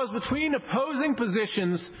 because between opposing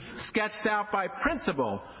positions sketched out by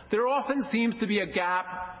principle, there often seems to be a gap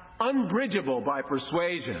unbridgeable by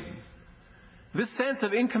persuasion. This sense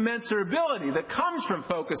of incommensurability that comes from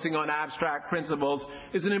focusing on abstract principles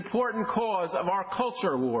is an important cause of our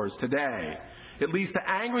culture wars today. It leads to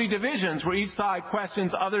angry divisions where each side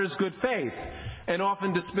questions others' good faith and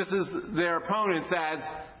often dismisses their opponents as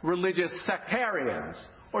religious sectarians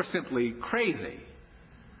or simply crazy.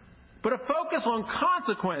 But a focus on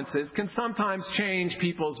consequences can sometimes change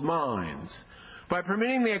people's minds. By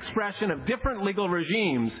permitting the expression of different legal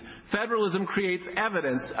regimes, federalism creates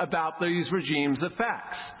evidence about these regimes'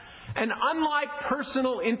 effects. And unlike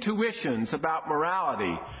personal intuitions about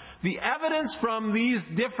morality, the evidence from these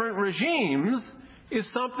different regimes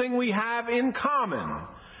is something we have in common,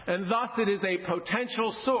 and thus it is a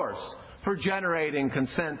potential source for generating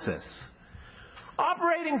consensus.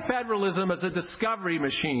 Operating federalism as a discovery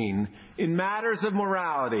machine in matters of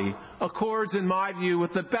morality accords, in my view,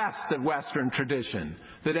 with the best of Western tradition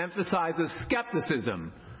that emphasizes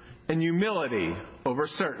skepticism and humility over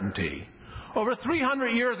certainty. Over 300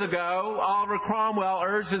 years ago, Oliver Cromwell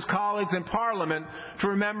urged his colleagues in Parliament to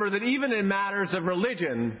remember that even in matters of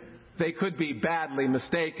religion, they could be badly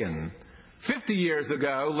mistaken. 50 years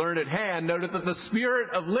ago, Learned Hand noted that the spirit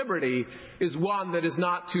of liberty is one that is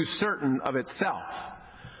not too certain of itself.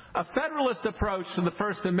 A Federalist approach to the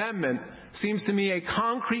First Amendment seems to me a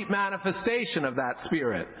concrete manifestation of that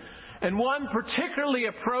spirit, and one particularly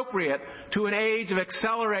appropriate to an age of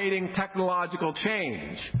accelerating technological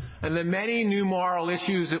change and the many new moral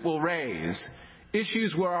issues it will raise,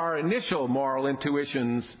 issues where our initial moral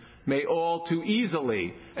intuitions may all too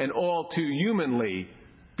easily and all too humanly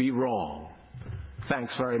be wrong.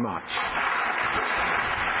 Thanks very much.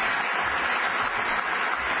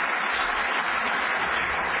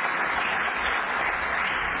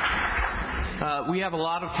 We have a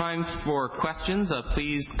lot of time for questions.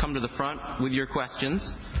 Please come to the front with your questions.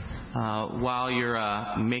 While you're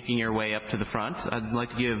making your way up to the front, I'd like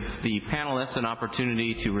to give the panelists an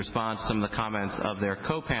opportunity to respond to some of the comments of their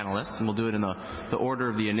co-panelists, and we'll do it in the order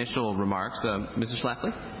of the initial remarks. Mr.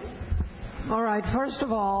 Schlafly? All right. First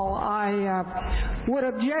of all, I would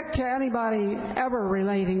object to anybody ever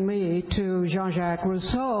relating me to Jean-Jacques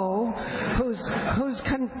Rousseau, whose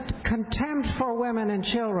contempt for women and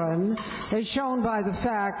children is shown by the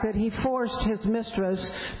fact that he forced his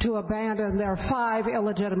mistress to abandon their 5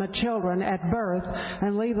 illegitimate children at birth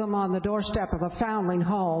and leave them on the doorstep of a foundling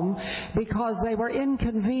home because they were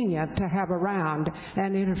inconvenient to have around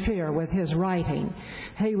and interfere with his writing.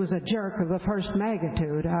 He was a jerk of the first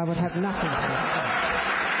magnitude. I would have nothing.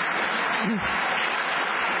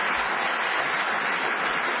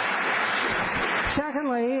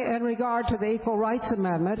 Secondly, in regard to the Equal Rights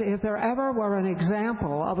Amendment, if there ever were an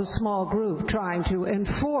example of a small group trying to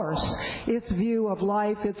enforce its view of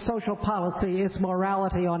life, its social policy, its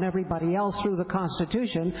morality on everybody else through the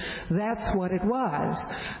Constitution, that's what it was.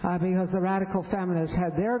 Because the radical feminists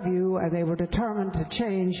had their view and they were determined to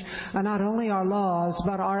change not only our laws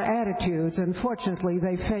but our attitudes, and fortunately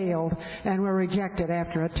they failed and were rejected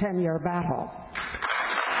after a 10-year battle.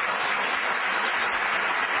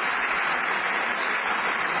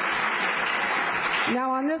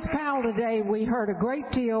 Now, on this panel today, we heard a great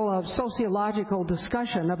deal of sociological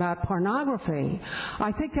discussion about pornography.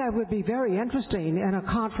 I think that would be very interesting in a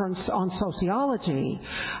conference on sociology,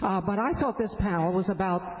 but I thought this panel was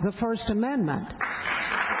about the First Amendment.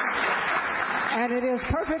 And it is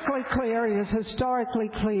perfectly clear, it is historically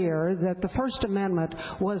clear, that the First Amendment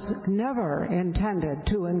was never intended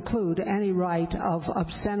to include any right of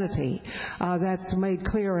obscenity. That's made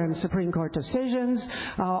clear in Supreme Court decisions.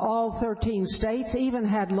 All 13 states even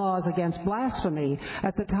had laws against blasphemy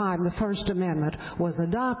at the time the First Amendment was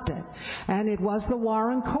adopted. And it was the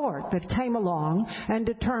Warren Court that came along and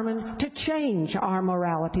determined to change our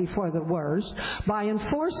morality for the worse by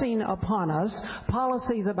enforcing upon us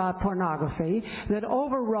policies about pornography that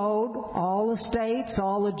overrode all the states,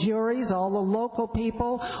 all the juries, all the local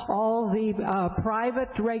people, all the private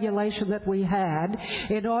regulation that we had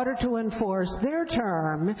in order to enforce their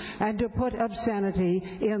term and to put obscenity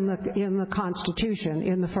in the Constitution,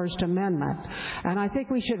 in the First Amendment. And I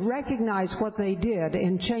think we should recognize what they did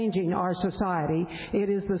in changing our society. It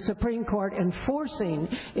is the Supreme Court enforcing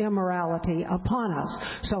immorality upon us.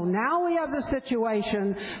 So now we have the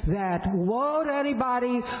situation that woe to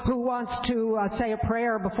anybody who wants to to say a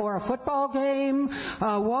prayer before a football game.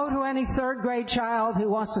 Woe to any third-grade child who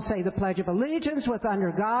wants to say the Pledge of Allegiance with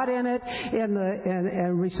 "under God" in it,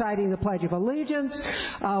 in reciting the Pledge of Allegiance.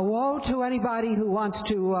 Woe to anybody who wants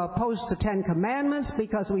to post the Ten Commandments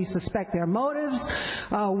because we suspect their motives.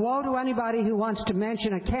 Woe to anybody who wants to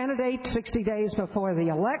mention a candidate 60 days before the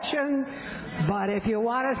election. But if you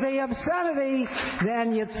want to say obscenity,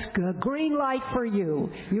 then it's a green light for you.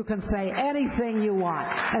 You can say anything you want.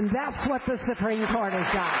 And that's what the Supreme Court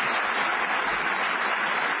has done.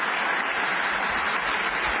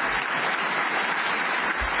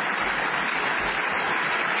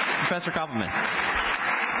 Professor Koppelman.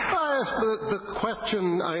 The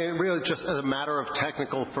question, really just as a matter of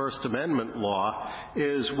technical First Amendment law,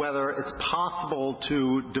 is whether it's possible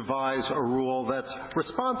to devise a rule that's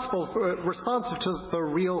responsive to the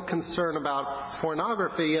real concern about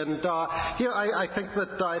pornography. And here I think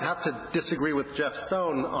that I'd have to disagree with Jeff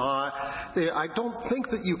Stone. I don't think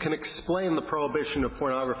that you can explain the prohibition of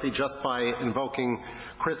pornography just by invoking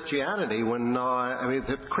Christianity, when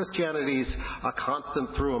Christianity's a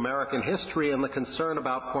constant through American history, and the concern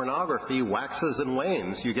about pornography waxes and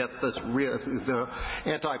wanes. You get the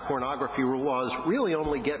anti-pornography laws really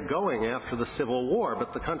only get going after the Civil War,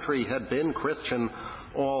 but the country had been Christian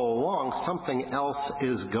all along. Something else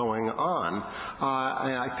is going on.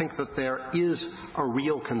 I think that there is a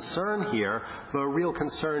real concern here. The real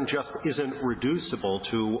concern just isn't reducible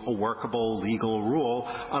to a workable legal rule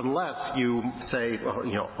unless you say,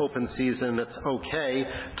 open season, it's okay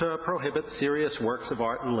to prohibit serious works of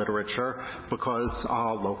art and literature because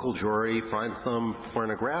a local jury finds them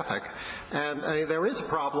pornographic. And there is a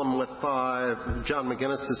problem with John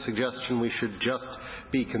McGinnis' suggestion we should just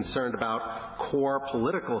be concerned about core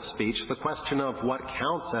political speech. The question of what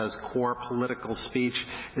counts as core political speech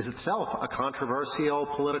is itself a controversial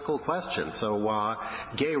political question. So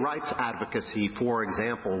gay rights advocacy, for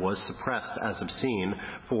example, was suppressed as obscene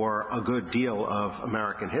for a good deal of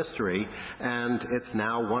American history, and it's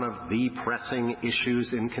now one of the pressing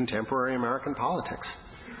issues in contemporary American politics.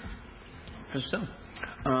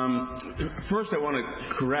 First, I want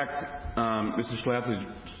to correct Mr. Schlafly's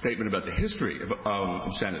statement about the history of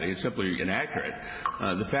obscenity. It's simply inaccurate.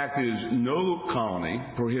 The fact is, no colony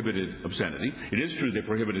prohibited obscenity. It is true they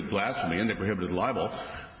prohibited blasphemy and they prohibited libel,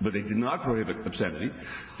 but they did not prohibit obscenity.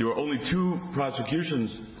 There were only 2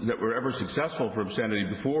 prosecutions that were ever successful for obscenity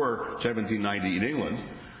before 1790 in England,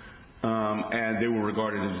 and they were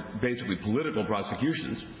regarded as basically political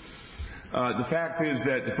prosecutions. The fact is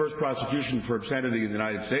that the first prosecution for obscenity in the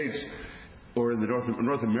United States or in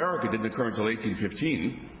North America didn't occur until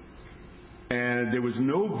 1815, and there was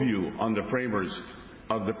no view on the framers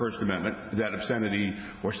of the First Amendment that obscenity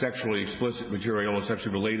or sexually explicit material or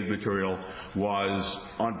sexually related material was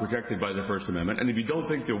unprotected by the First Amendment. And if you don't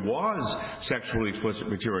think there was sexually explicit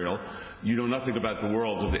material, you know nothing about the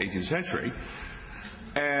world of the 18th century.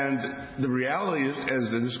 And the reality is,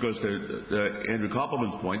 and this goes to Andrew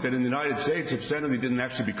Koppelman's point, that in the United States, obscenity didn't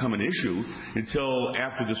actually become an issue until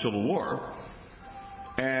after the Civil War.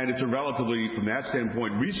 And it's a relatively, from that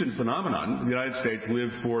standpoint, recent phenomenon. The United States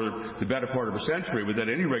lived for the better part of a century without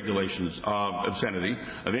any regulations of obscenity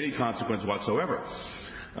of any consequence whatsoever.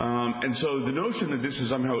 And so the notion that this is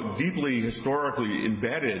somehow deeply historically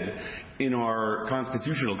embedded in our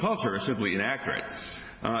constitutional culture is simply inaccurate.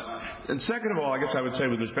 And second of all, I guess I would say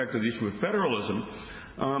with respect to the issue of federalism,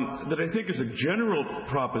 that I think is a general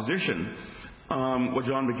proposition, what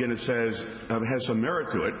John McGinnis says has some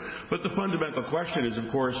merit to it. But the fundamental question is,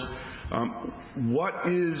 of course, what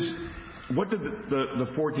did the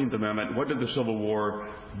 14th Amendment, what did the Civil War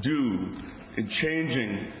do in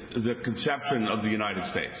changing the conception of the United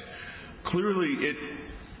States? Clearly, it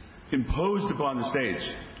imposed upon the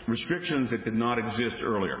states restrictions that did not exist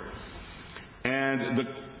earlier. And the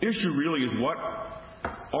issue really is, what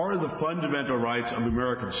are the fundamental rights of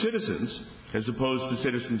American citizens as opposed to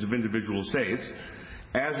citizens of individual states,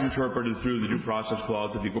 as interpreted through the Due Process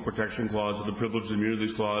Clause, the Equal Protection Clause, or the Privileges and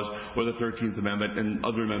Immunities Clause, or the 13th Amendment, and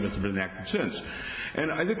other amendments have been enacted since.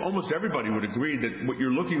 And I think almost everybody would agree that what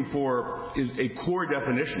you're looking for is a core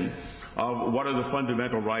definition of what are the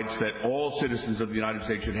fundamental rights that all citizens of the United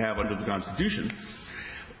States should have under the Constitution.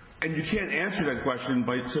 And you can't answer that question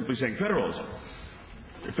by simply saying federalism.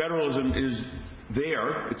 Federalism is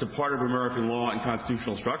there. It's a part of American law and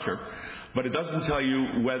constitutional structure. But it doesn't tell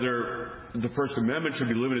you whether the First Amendment should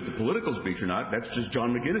be limited to political speech or not. That's just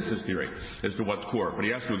John McGinnis' theory as to what's core. But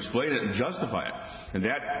he has to explain it and justify it. And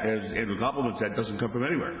that, as Andrew Koppelman said, doesn't come from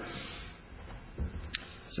anywhere.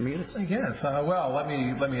 Mr. McGinnis? Yes. Well, let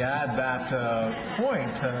me add that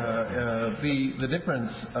point. The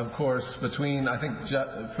difference, of course, between, I think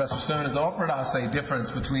Professor Stone has offered us a difference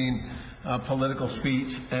between political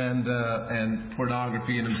speech and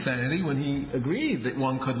pornography and obscenity when he agreed that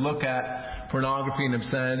one could look at pornography and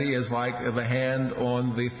obscenity as like the hand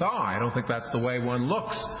on the thigh. I don't think that's the way one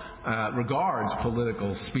regards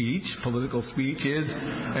political speech. Political speech is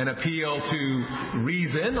an appeal to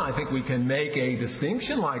reason. I think we can make a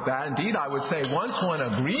distinction like that. Indeed, I would say once one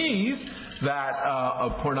agrees that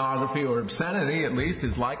pornography or obscenity, at least,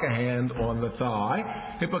 is like a hand on the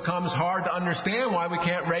thigh, it becomes hard to understand why we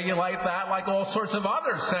can't regulate that like all sorts of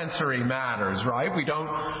other sensory matters, right? We don't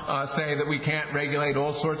say that we can't regulate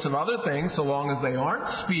all sorts of other things so long as they aren't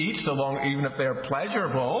speech, even if they're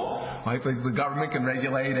pleasurable. Like the government can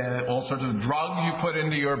regulate all sorts of drugs you put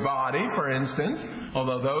into your body, for instance,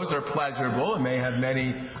 although those are pleasurable and may have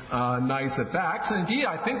many nice effects. And indeed,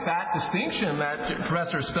 I think that distinction that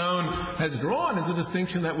Professor Stone has drawn is a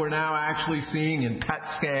distinction that we're now actually seeing in PET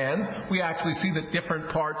scans. We actually see that different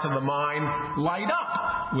parts of the mind light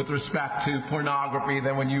up with respect to pornography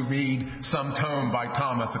than when you read some tome by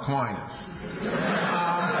Thomas Aquinas.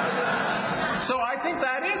 So I think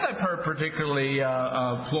that is a particularly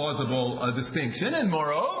plausible distinction. And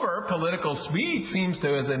moreover, political speech seems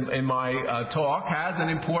to, as in my talk, has an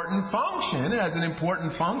important function. It has an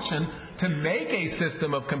important function to make a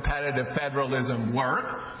system of competitive federalism work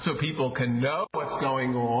so people can know what's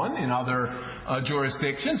going on in other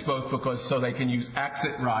jurisdictions, both so they can use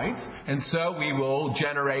exit rights, and so we will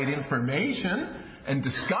generate information and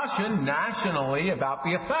discussion nationally about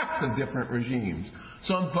the effects of different regimes.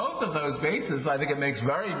 So on both of those bases, I think it makes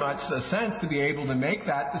very much sense to be able to make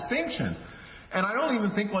that distinction. And I don't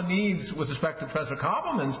even think one needs, with respect to Professor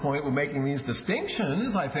Koppelman's point with making these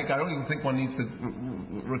distinctions, I don't even think one needs to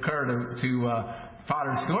recur to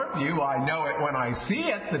Potter Stewart view. I know it when I see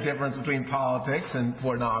it, the difference between politics and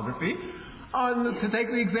pornography. To take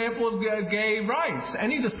the example of gay rights,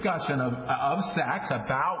 any discussion of sex,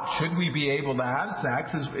 about should we be able to have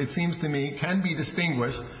sex, it seems to me, can be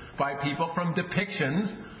distinguished by people from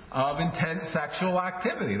depictions of intense sexual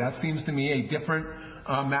activity. That seems to me a different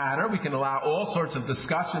matter. We can allow all sorts of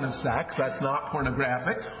discussion of sex. That's not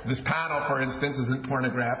pornographic. This panel, for instance, isn't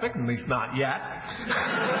pornographic, at least not yet.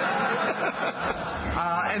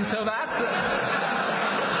 And so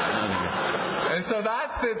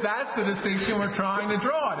that's the distinction we're trying to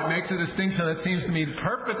draw. And it makes a distinction that seems to me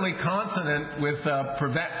perfectly consonant with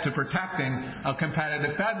protecting a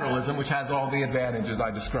competitive federalism, which has all the advantages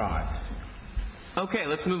I described. Okay,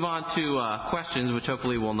 let's move on to questions, which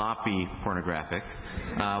hopefully will not be pornographic.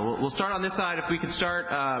 We'll start on this side. If we could start,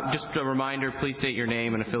 just a reminder, please state your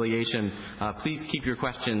name and affiliation. Please keep your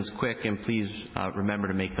questions quick, and please remember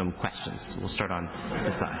to make them questions. We'll start on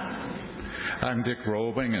this side. I'm Dick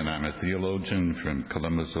Roving, and I'm a theologian from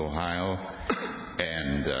Columbus, Ohio.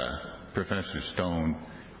 And Professor Stone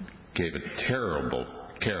gave a terrible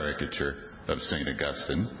caricature of St.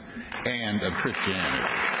 Augustine and of Christianity.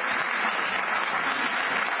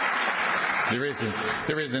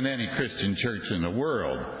 There isn't any Christian church in the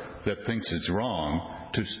world that thinks it's wrong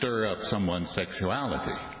to stir up someone's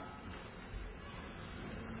sexuality.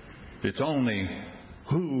 It's only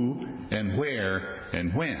who and where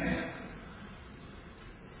and when.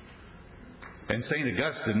 And St.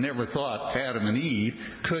 Augustine never thought Adam and Eve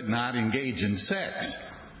could not engage in sex.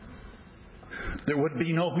 There would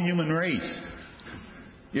be no human race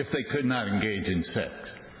if they could not engage in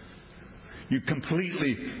sex. You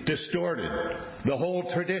completely distorted the whole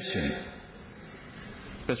tradition.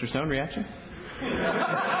 Professor Stone, reaction?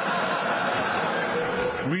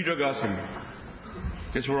 Read Augustine.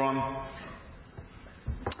 It's wrong.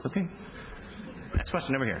 Okay. Next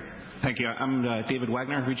question over here. Thank you. I'm David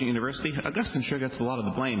Wagner, Regent University. Augustine sure gets a lot of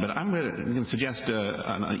the blame, but I'm going to suggest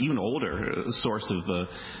an even older source of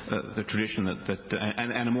the tradition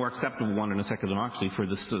and a more acceptable one in a secular democracy for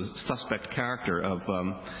this suspect character of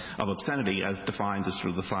obscenity, as defined as sort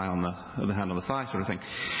of the thigh on the hand on the thigh sort of thing,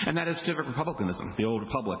 and that is civic republicanism, the old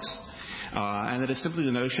republics, and it is simply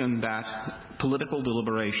the notion that political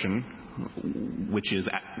deliberation, which is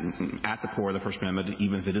at the core of the First Amendment,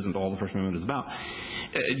 even if it isn't all the First Amendment is about,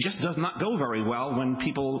 it just does not go very well when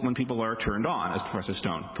people are turned on, as Professor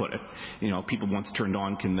Stone put it. People once turned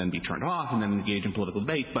on can then be turned off and then engage in political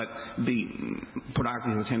debate, but the pornography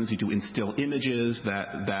has a tendency to instill images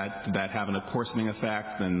that have an coarsening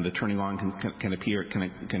effect, and the turning on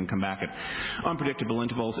can come back at unpredictable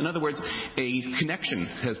intervals. In other words, a connection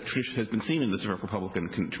has been seen in the civic republican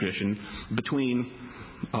tradition between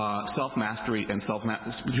self-mastery and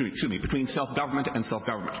between self-government and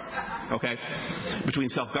self-government. Okay? Between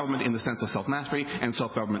self-government in the sense of self-mastery and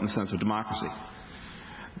self-government in the sense of democracy.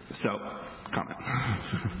 So, comment.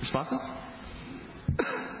 Responses?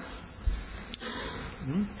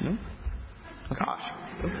 No? Gosh.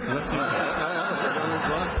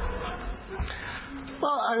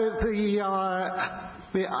 Well,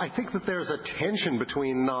 I think that there's a tension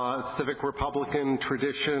between civic republican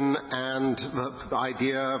tradition and the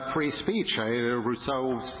idea of free speech.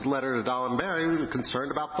 Rousseau's letter to D'Alembert was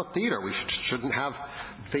concerned about the theater. We shouldn't have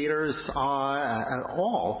theaters at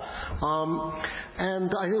all.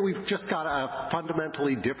 And I think we've just got a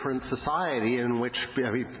fundamentally different society in which,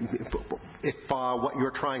 if what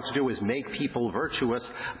you're trying to do is make people virtuous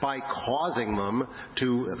by causing them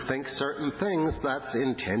to think certain things, that's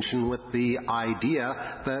in tension with the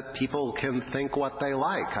idea that people can think what they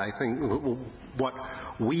like. I think what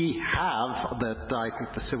we have that I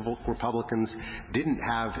think the civil Republicans didn't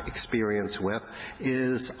have experience with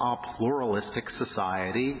is a pluralistic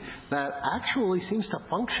society that actually seems to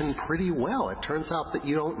function pretty well. It turns out that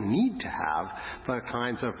you don't need to have the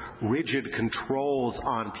kinds of rigid controls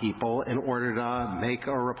on people in order to make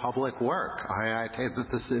a republic work. I take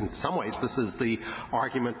that this, in some ways, this is the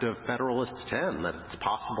argument of Federalist 10, that it's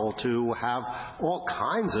possible to have all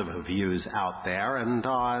kinds of views out there, and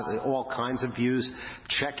all kinds of views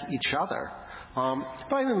check each other. But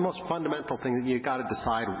I think the most fundamental thing that you've got to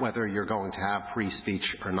decide whether you're going to have free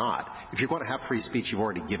speech or not. If you're going to have free speech, you've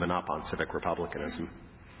already given up on civic republicanism.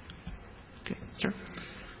 Okay, sure.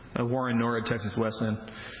 Warren Norwood, Texas Wesleyan.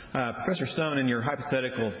 Professor Stone, in your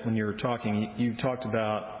hypothetical, when you were talking, you talked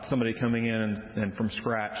about somebody coming in and from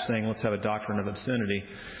scratch saying, let's have a doctrine of obscenity.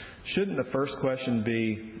 Shouldn't the first question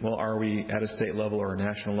be, well, are we at a state level or a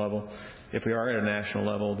national level? If we are at a national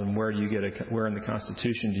level, then where in the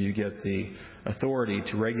Constitution do you get the authority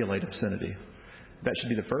to regulate obscenity? That should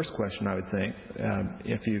be the first question, I would think.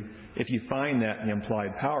 If you find that in the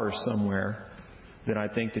implied powers somewhere, then I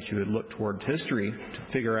think that you would look toward history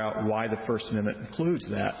to figure out why the First Amendment includes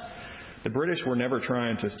that. The British were never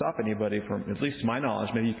trying to stop anybody from, at least to my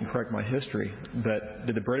knowledge, maybe you can correct my history, but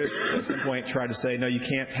did the British at some point try to say, no, you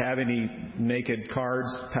can't have any naked cards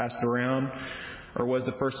passed around? Or was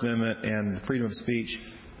the First Amendment and freedom of speech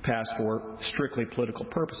passed for strictly political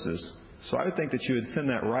purposes? So I would think that you would send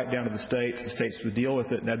that right down to the states would deal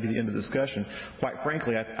with it, and that would be the end of the discussion. Quite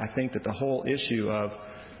frankly, I think that the whole issue of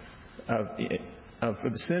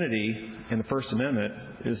obscenity in the First Amendment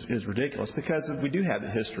is ridiculous, because we do have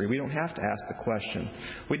the history. We don't have to ask the question.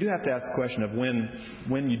 We do have to ask the question of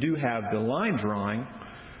when you do have the line drawing,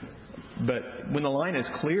 but when the line is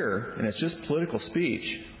clear and it's just political speech,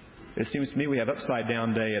 it seems to me we have upside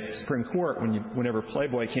down day at the Supreme Court whenever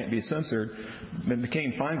Playboy can't be censored,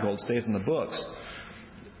 McCain-Feingold stays in the books.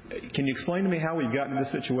 Can you explain to me how we've gotten to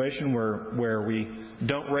this situation where we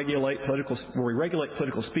regulate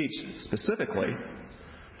political speech specifically,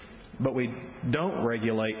 but we don't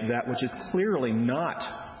regulate that which is clearly not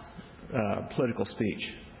political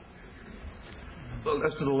speech? Well,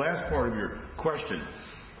 as to the last part of your question,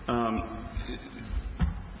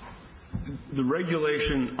 the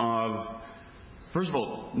regulation of, first of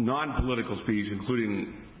all, non-political speech,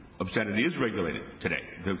 including obscenity, is regulated today.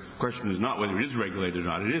 The question is not whether it is regulated or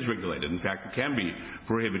not. It is regulated. In fact, it can be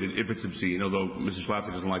prohibited if it's obscene, although Mrs.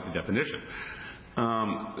 Schlafly doesn't like the definition.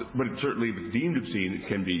 But certainly, if it's deemed obscene, it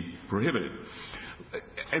can be prohibited.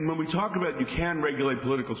 And when we talk about you can regulate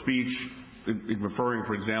political speech, in referring,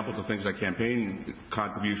 for example, to things like campaign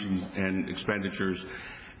contributions and expenditures,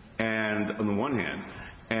 and on the one hand,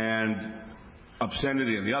 and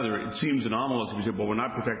obscenity on the other, it seems anomalous if you say, well, we're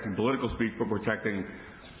not protecting political speech, but we're protecting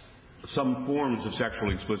some forms of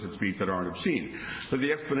sexually explicit speech that aren't obscene. But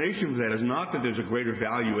the explanation for that is not that there's a greater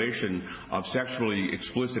valuation of sexually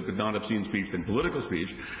explicit but not obscene speech than political speech.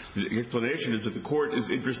 The explanation is that the court is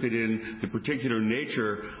interested in the particular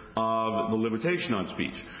nature of the limitation on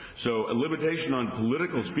speech. So a limitation on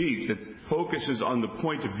political speech that focuses on the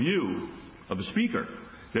point of view of the speaker,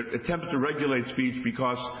 that attempts to regulate speech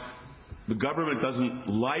because the government doesn't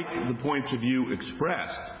like the points of view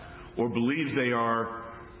expressed, or believes they are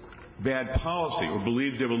bad policy, or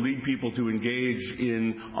believes they will lead people to engage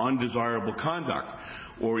in undesirable conduct,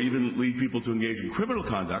 or even lead people to engage in criminal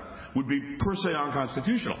conduct, would be per se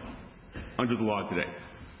unconstitutional under the law today.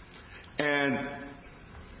 And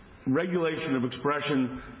regulation of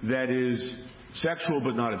expression that is sexual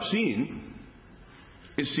but not obscene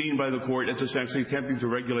is seen by the court as essentially attempting to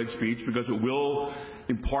regulate speech because it will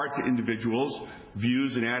impart to individuals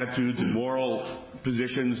views and attitudes and moral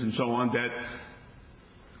positions and so on that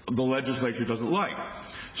the legislature doesn't like.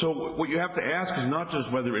 So what you have to ask is not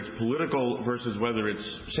just whether it's political versus whether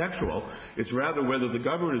it's sexual. It's rather whether the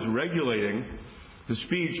government is regulating the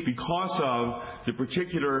speech because of the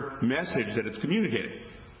particular message that it's communicating.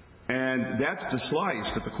 And that's the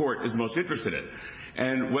slice that the court is most interested in.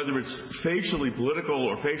 And whether it's facially political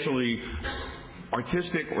or facially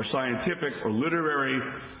artistic or scientific or literary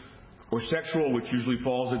or sexual, which usually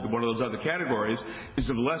falls into one of those other categories, is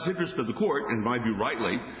of less interest to the court, and in my view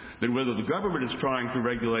rightly, than whether the government is trying to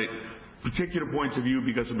regulate particular points of view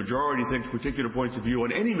because the majority thinks particular points of view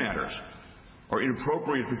on any matters are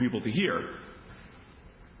inappropriate for people to hear.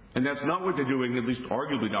 And that's not what they're doing, at least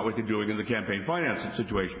arguably not what they're doing in the campaign finance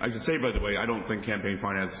situation. I should say, by the way, I don't think campaign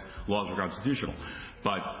finance laws are constitutional.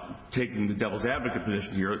 But taking the devil's advocate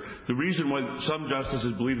position here, the reason why some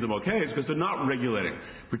justices believe them okay is because they're not regulating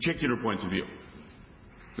particular points of view.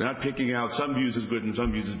 They're not picking out some views as good and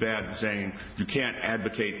some views as bad and saying you can't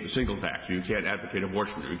advocate the single tax, or you can't advocate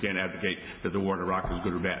abortion, or you can't advocate that the war in Iraq is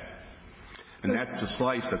good or bad. And that's the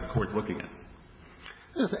slice that the court's looking at.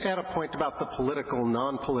 Just add a point about the political,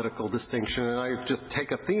 non-political distinction, and I just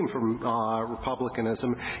take a theme from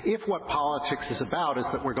republicanism. If what politics is about is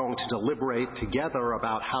that we're going to deliberate together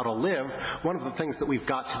about how to live, one of the things that we've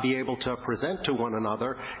got to be able to present to one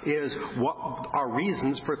another is what are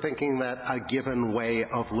reasons for thinking that a given way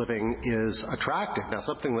of living is attractive. Now,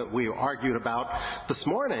 something that we argued about this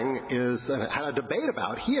morning is, and had a debate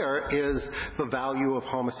about here, is the value of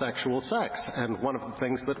homosexual sex. And one of the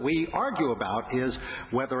things that we argue about is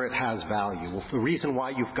whether it has value. The reason why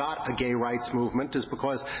you've got a gay rights movement is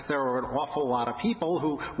because there are an awful lot of people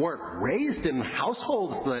who weren't raised in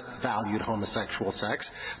households that valued homosexual sex,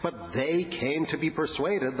 but they came to be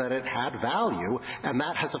persuaded that it had value, and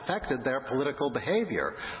that has affected their political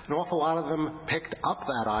behavior. An awful lot of them picked up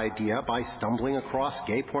that idea by stumbling across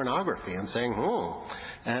gay pornography and saying,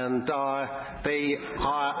 and they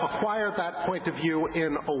acquired that point of view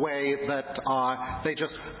in a way that they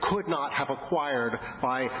just could not have acquired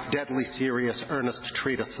by deadly serious, earnest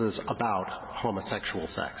treatises about homosexual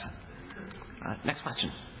sex. Next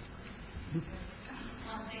question.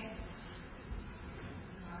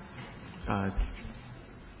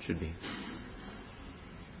 Should be.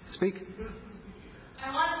 Speak. I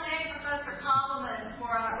want to thank Professor Koppelman for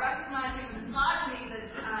recognizing the misogyny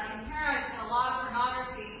that's inherent in a lot of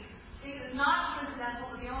pornography. It's not coincidental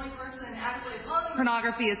that the only person actually opposing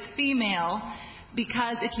pornography is female,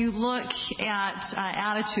 because if you look at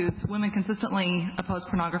attitudes, women consistently oppose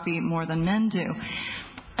pornography more than men do.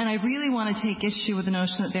 And I really want to take issue with the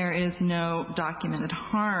notion that there is no documented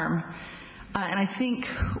harm. And I think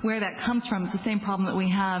where that comes from is the same problem that we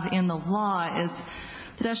have in the law, is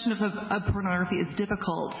the definition of pornography is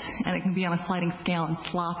difficult, and it can be on a sliding scale and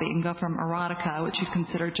sloppy. It can go from erotica, which you'd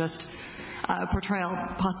consider just portrayal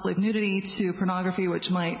possibly of nudity, to pornography, which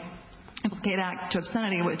might implicate acts, to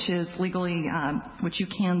obscenity, which is legally, which you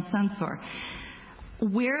can censor.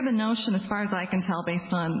 Where the notion, as far as I can tell,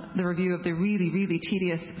 based on the review of the really, really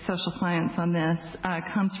tedious social science on this,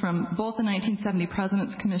 comes from both the 1970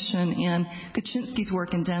 President's Commission and Kaczynski's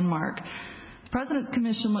work in Denmark. The President's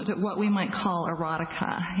Commission looked at what we might call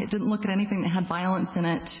erotica. It didn't look at anything that had violence in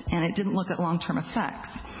it, and it didn't look at long-term effects.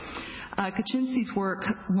 Kaczynski's work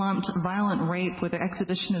lumped violent rape with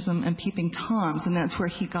exhibitionism and peeping toms, and that's where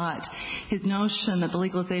he got his notion that the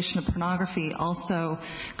legalization of pornography also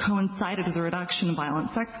coincided with the reduction of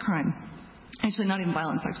violent sex crime. Actually, not even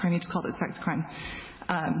violent sex crime, he just called it sex crime.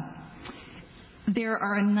 There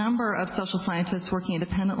are a number of social scientists working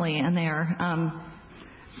independently, and they are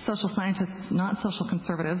social scientists, not social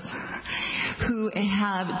conservatives, who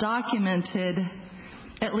have documented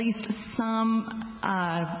at least some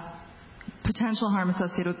potential harm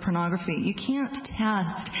associated with pornography. You can't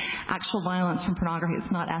test actual violence from pornography.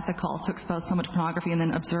 It's not ethical to expose someone to pornography and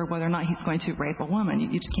then observe whether or not he's going to rape a woman. You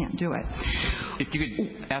just can't do it. If you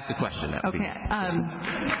could ask a question, that would be...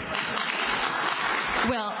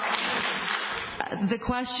 Well, the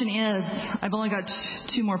question is, I've only got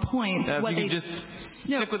 2 more points. If you could just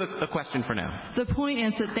stick with a question for now. The point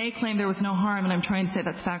is that they claim there was no harm, and I'm trying to say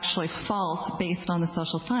that's factually false based on the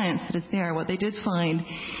social science that is there. What they did find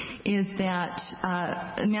is that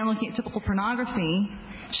a man looking at typical pornography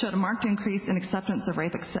showed a marked increase in acceptance of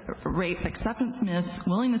rape acceptance myths,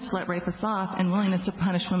 willingness to let rapists off, and willingness to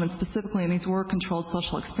punish women specifically, and these were controlled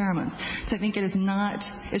social experiments. So I think it's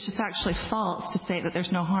just actually false to say that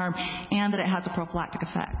there's no harm and that it has a prophylactic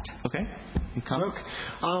effect. Okay.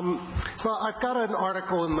 Well, I've got an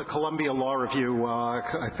article in the Columbia Law Review,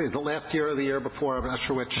 I think the last year or the year before, I'm not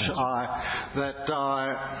sure which, that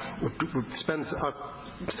spends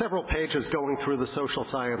several pages going through the social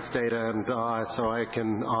science data, and so I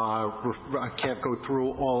can't go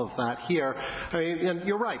through all of that here. I mean, and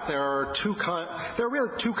you're right. There are really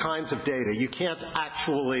two kinds of data. You can't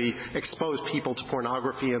actually expose people to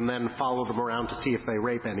pornography and then follow them around to see if they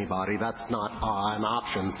rape anybody. That's not an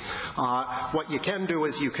option. What you can do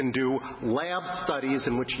is you can do lab studies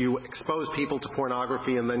in which you expose people to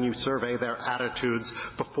pornography and then you survey their attitudes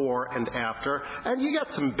before and after, and you get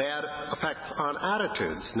some bad effects on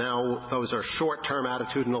attitudes. Now, those are short-term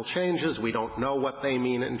attitudinal changes. We don't know what they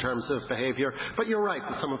mean in terms of behavior, but you're right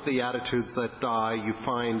that some of the attitudes that you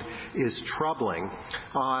find is troubling.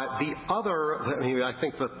 I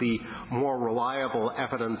think that the more reliable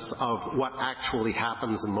evidence of what actually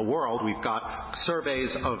happens in the world, we've got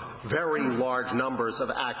surveys of very large numbers of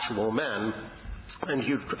actual men, and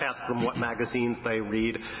you ask them what magazines they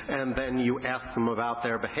read, and then you ask them about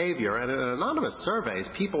their behavior. And in anonymous surveys,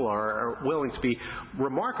 people are willing to be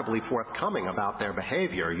remarkably forthcoming about their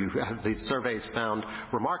behavior. These surveys found a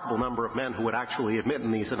remarkable number of men who would actually admit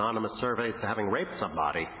in these anonymous surveys to having raped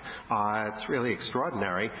somebody. It's really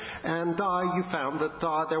extraordinary. And you found that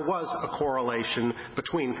there was a correlation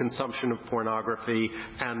between consumption of pornography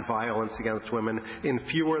and violence against women in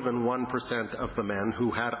fewer than 1% of the men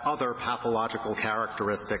who had other pathological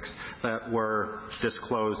characteristics that were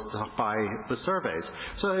disclosed by the surveys.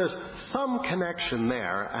 So there's some connection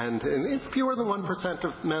there, and in fewer than 1%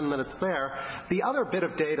 of men that it's there. The other bit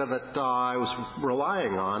of data that I was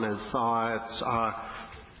relying on is it's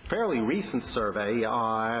fairly recent survey,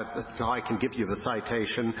 I can give you the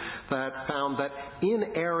citation, that found that in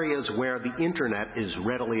areas where the internet is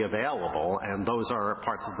readily available, and those are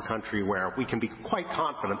parts of the country where we can be quite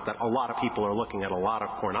confident that a lot of people are looking at a lot of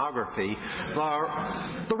pornography,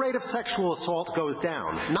 the rate of sexual assault goes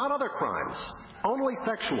down. Not other crimes, only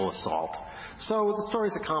sexual assault. So the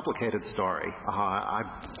story's a complicated story. I'll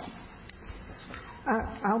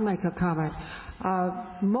make a comment.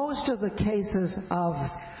 Most of the cases of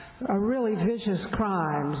really vicious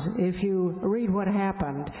crimes, if you read what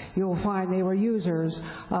happened, you'll find they were users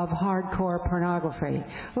of hardcore pornography,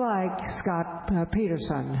 like Scott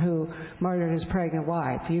Peterson, who murdered his pregnant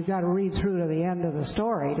wife. You've got to read through to the end of the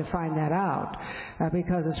story to find that out,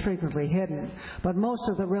 because it's frequently hidden. But most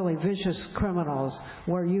of the really vicious criminals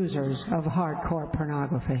were users of hardcore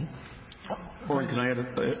pornography. Orin, can I add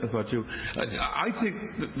a thought too? I think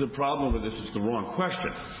the problem with this is the wrong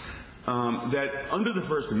question. That under the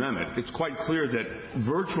First Amendment, it's quite clear that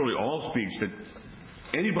virtually all speech that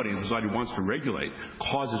anybody in society wants to regulate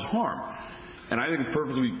causes harm. And I think it's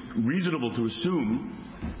perfectly reasonable to assume,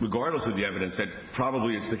 regardless of the evidence, that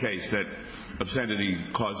probably it's the case that obscenity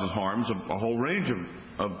causes harms of a whole range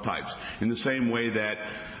of types. In the same way that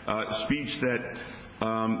speech that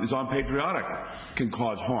is unpatriotic can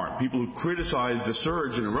cause harm. People who criticize the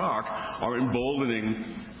surge in Iraq are emboldening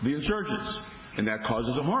the insurgents, and that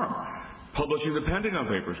causes a harm. Publishing the Pentagon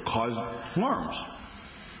Papers causes harms.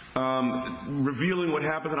 Revealing what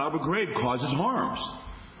happened in Abu Ghraib causes harms.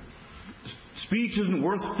 Speech isn't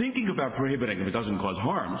worth thinking about prohibiting if it doesn't cause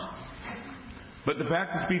harms. But the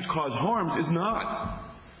fact that speech causes harms is not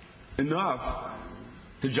enough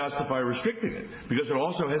to justify restricting it, because it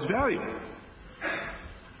also has value.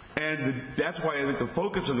 And that's why I think the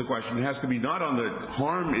focus of the question has to be not on the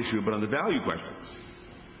harm issue, but on the value question.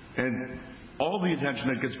 And all the attention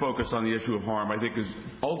that gets focused on the issue of harm, I think, is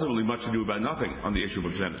ultimately much ado about nothing on the issue of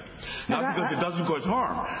obscenity. Not because it doesn't cause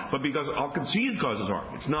harm, but because I'll concede it causes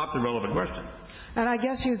harm. It's not the relevant question. And I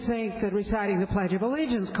guess you think that reciting the Pledge of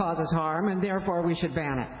Allegiance causes harm, and therefore we should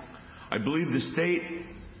ban it. I believe the state,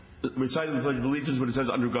 reciting the Pledge of Allegiance when it says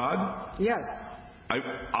under God? Yes.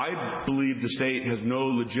 I believe the state has no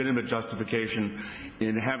legitimate justification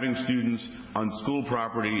in having students on school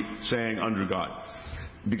property saying under God,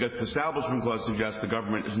 because the Establishment Clause suggests the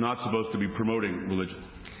government is not supposed to be promoting religion.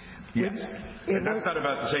 Yes. And that's not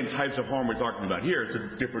about the same types of harm we're talking about here. It's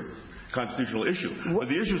a different constitutional issue. But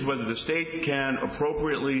the issue is whether the state can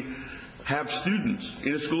appropriately have students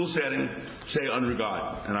in a school setting say under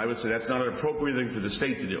God. And I would say that's not an appropriate thing for the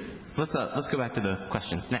state to do. Let's go back to the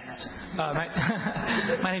questions. Next.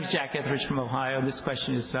 My name is Jack Etheridge from Ohio. This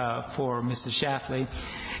question is for Mrs. Schlafly.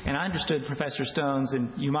 And I understood Professor Stone's,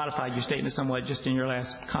 and you modified your statement somewhat just in your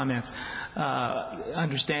last comments,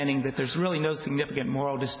 understanding that there's really no significant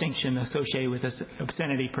moral distinction associated with this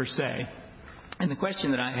obscenity per se. And the question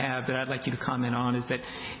that I have that I'd like you to comment on is that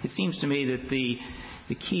it seems to me that the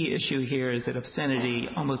key issue here is that obscenity,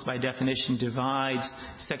 almost by definition, divides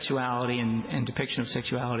sexuality and depiction of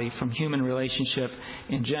sexuality from human relationship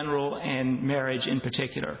in general and marriage in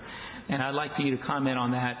particular. And I'd like for you to comment on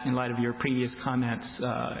that in light of your previous comments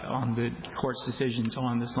on the Court's decisions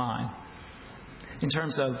on this line, in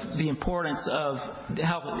terms of the importance of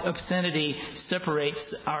how obscenity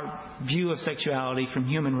separates our view of sexuality from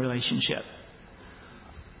human relationship.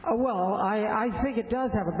 Well, I think it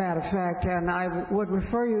does have a bad effect, and I would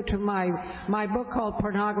refer you to my book called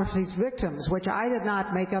Pornography's Victims, which I did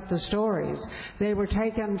not make up the stories. They were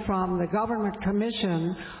taken from the Government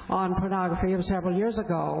Commission on Pornography of several years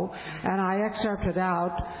ago, and I excerpted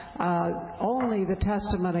out only the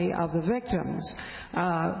testimony of the victims,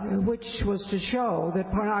 which was to show that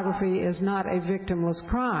pornography is not a victimless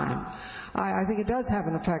crime. I think it does have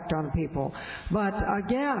an effect on people. But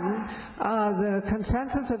again, the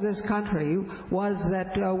consensus of this country was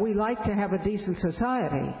that we like to have a decent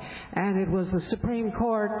society. And it was the Supreme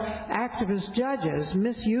Court activist judges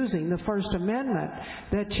misusing the First Amendment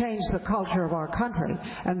that changed the culture of our country.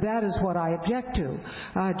 And that is what I object to.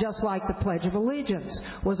 Just like the Pledge of Allegiance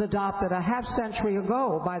was adopted a half century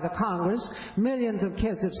ago by the Congress. Millions of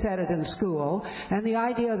kids have said it in school. And the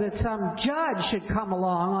idea that some judge should come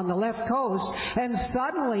along on the left coast and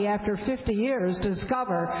suddenly, after 50 years,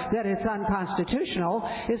 discover that it's unconstitutional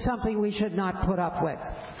is something we should not put up with.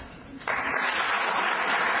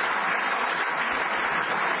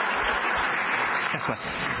 Next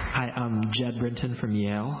question. Hi, I'm Jed Brinton from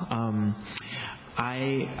Yale.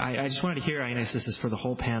 I just wanted to hear, I guess this is for the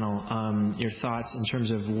whole panel, your thoughts in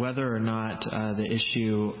terms of whether or not the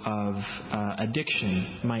issue of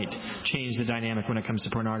addiction might change the dynamic when it comes to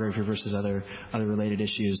pornography versus other related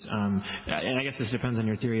issues. And I guess this depends on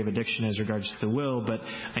your theory of addiction as regards to the will, but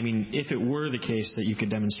I mean, if it were the case that you could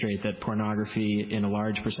demonstrate that pornography in a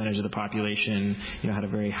large percentage of the population, had a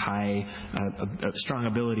very high, strong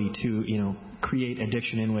ability to, create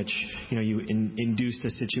addiction in which, you induced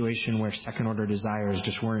a situation where second-order desires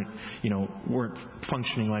just weren't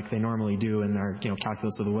functioning like they normally do in our,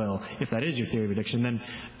 calculus of the will. If that is your theory of addiction, then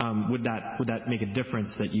would that make a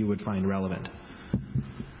difference that you would find relevant?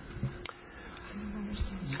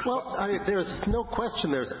 Well, there's no question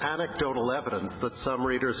there's anecdotal evidence that some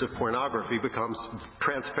readers of pornography become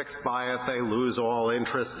transfixed by it. They lose all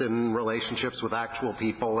interest in relationships with actual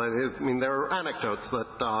people. I mean, there are anecdotes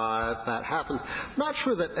that happens. I'm not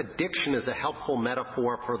sure that addiction is a helpful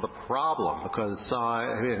metaphor for the problem, because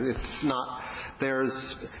it's not.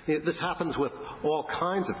 This happens with all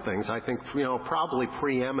kinds of things. I think, probably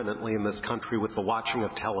preeminently in this country with the watching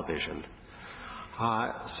of television.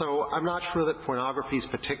 So I'm not sure that pornography is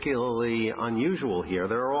particularly unusual here.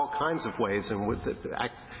 There are all kinds of ways in which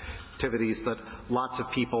activities that lots of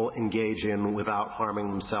people engage in without harming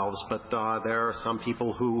themselves, but there are some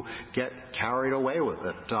people who get carried away with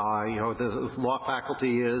it. The law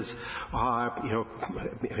faculty is,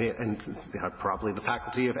 and probably the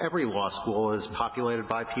faculty of every law school is populated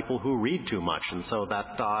by people who read too much, and so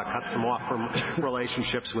that cuts them off from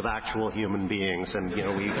relationships with actual human beings. And so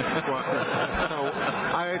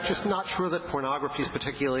I'm just not sure that pornography is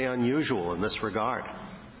particularly unusual in this regard.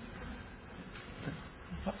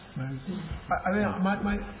 I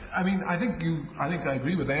think I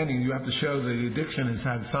agree with Andy. You have to show the addiction has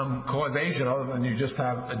had some causation other than you just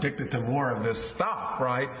have addicted to more of this stuff,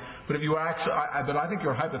 right? But if you actually, but I think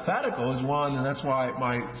your hypothetical is one, and that's why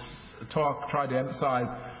my talk tried to emphasize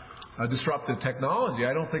disruptive technology.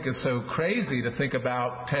 I don't think it's so crazy to think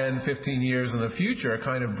about 10, 15 years in the future, a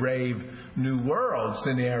kind of brave new world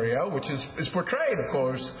scenario, which is portrayed, of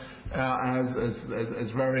course,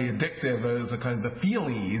 as very addictive, as a kind of the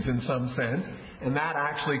feelies in some sense, and that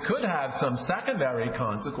actually could have some secondary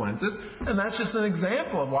consequences, and that's just an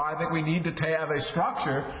example of why I think we need to have a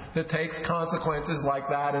structure that takes consequences like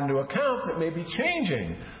that into account that may be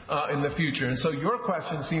changing in the future. And so your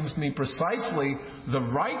question seems to me precisely the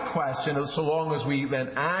right question, so long as we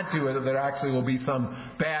then add to it that there actually will be some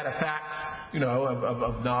bad effects,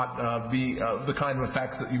 of not the kind of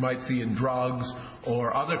effects that you might see in drugs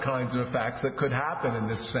or other kinds of effects that could happen in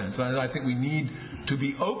this sense. And I think we need to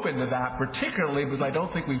be open to that, particularly because I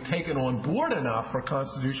don't think we've taken on board enough for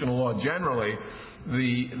constitutional law generally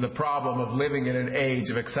the problem of living in an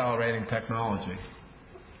age of accelerating technology.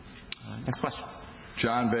 Next question.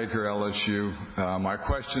 John Baker, LSU. My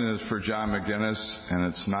question is for John McGinnis, and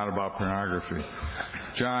it's not about pornography.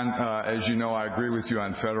 John, as you know, I agree with you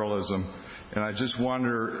on federalism. And I just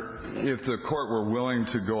wonder if the court were willing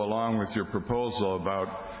to go along with your proposal about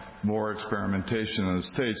more experimentation in the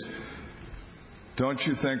states. don't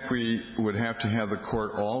you think we would have to have the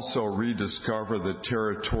court also rediscover the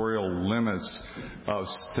territorial limits of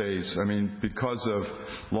states? I mean, because of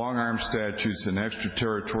long-arm statutes and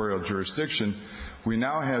extraterritorial jurisdiction, we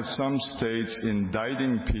now have some states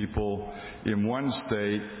indicting people in one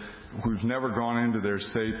state who've never gone into their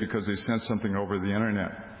state because they sent something over the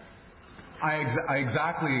Internet. I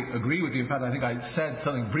exactly agree with you. In fact, I think I said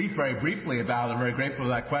something very briefly about it. I'm very grateful for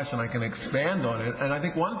that question. I can expand on it. And I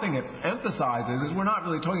think one thing it emphasizes is we're not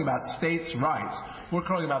really talking about states' rights. We're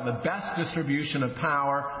talking about the best distribution of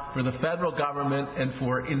power for the federal government and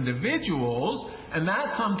for individuals. And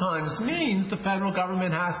that sometimes means the federal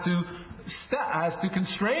government has to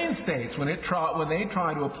constrain states when they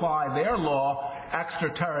try to apply their law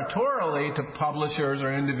extraterritorially to publishers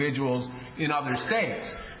or individuals in other states.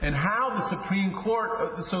 And how the Supreme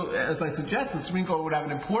Court, so as I suggested, the Supreme Court would have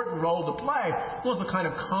an important role to play, well, it's a kind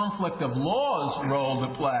of conflict of laws role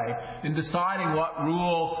to play in deciding what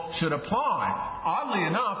rule should apply. Oddly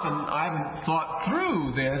enough, and I haven't thought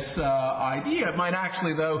through this idea, it might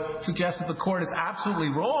actually, though, suggest that the court is absolutely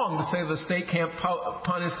wrong to say the state can't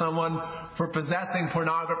punish someone for possessing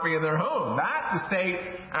pornography in their home. That the state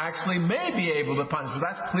actually may be able to punish. But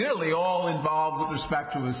that's clearly all involved with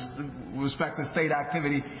respect to state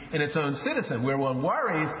activity in its own citizen. Where one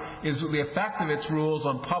worries is the effect of its rules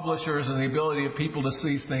on publishers and the ability of people to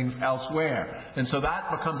seize things elsewhere. And so that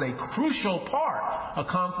becomes a crucial part, a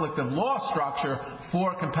conflict of law structure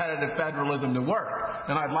for competitive federalism to work.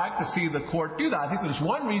 And I'd like to see the court do that. I think there's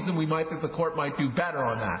one reason we might think the court might do better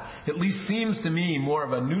on that. It at least seems to me more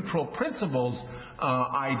of a neutral principles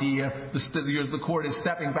idea. The court is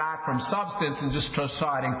stepping back from substance and just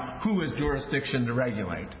deciding who has jurisdiction to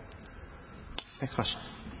regulate. Next question.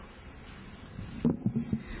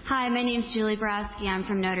 Hi, my name's Julie Borowski. I'm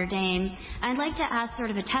from Notre Dame. I'd like to ask sort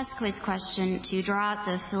of a test quiz question to draw out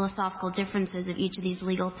the philosophical differences of each of these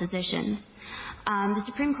legal positions. The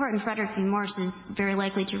Supreme Court in Frederick v. Morse is very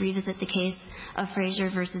likely to revisit the case of Frazier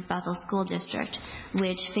versus Bethel School District,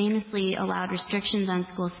 which famously allowed restrictions on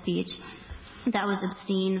school speech that was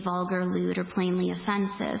obscene, vulgar, lewd, or plainly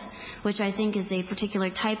offensive, which I think is a particular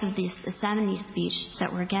type of the 70s speech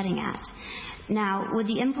that we're getting at. Now, would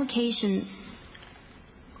the implications...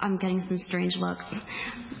 I'm getting some strange looks.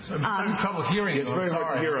 I'm having trouble hearing you. It's very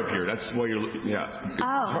hard to hear up here. That's why you're... Yeah.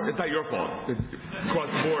 Oh. It's not your fault. It's across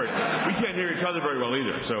the board. We can't hear each other very well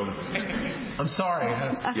either, so... I'm sorry.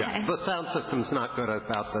 Okay. Yeah. The sound system's not good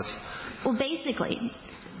about this. Well, basically,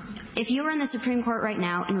 if you were in the Supreme Court right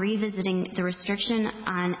now and revisiting the restriction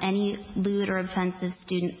on any lewd or offensive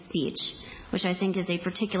student speech, which I think is a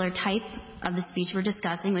particular type of the speech we're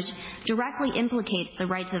discussing, which directly implicates the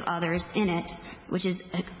rights of others in it, which is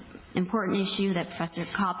an important issue that Professor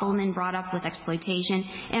Koppelman brought up with exploitation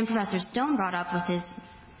and Professor Stone brought up with his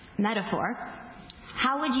metaphor,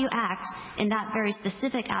 how would you act in that very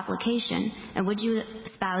specific application? And would you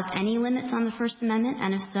espouse any limits on the First Amendment?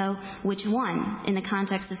 And if so, which one in the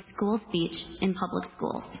context of school speech in public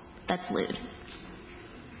schools that's lewd?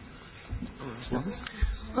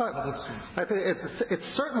 I think it's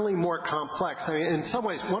certainly more complex. I mean, in some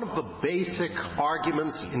ways, one of the basic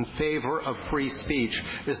arguments in favor of free speech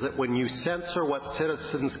is that when you censor what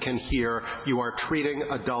citizens can hear, you are treating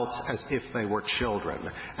adults as if they were children.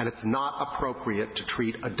 And it's not appropriate to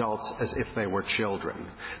treat adults as if they were children.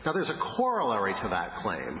 Now, there's a corollary to that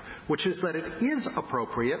claim, which is that it is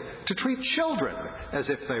appropriate to treat children as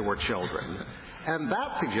if they were children. And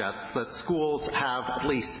that suggests that schools have at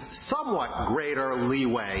least somewhat greater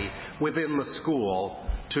leeway within the school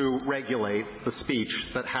to regulate the speech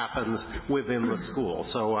that happens within the school.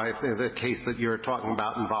 So I think the case that you're talking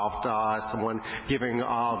about involved someone giving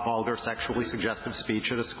vulgar, sexually suggestive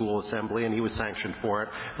speech at a school assembly, and he was sanctioned for it,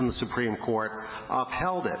 and the Supreme Court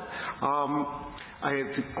upheld it.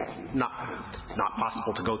 It's not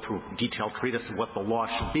possible to go through a detailed treatise of what the law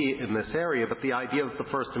should be in this area, but the idea that the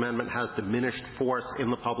First Amendment has diminished force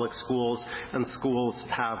in the public schools and schools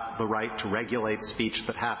have the right to regulate speech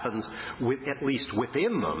that happens at least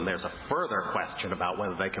within them. There's a further question about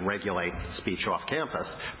whether they can regulate speech off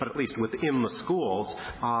campus, but at least within the schools,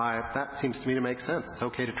 that seems to me to make sense. It's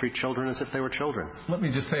okay to treat children as if they were children. Let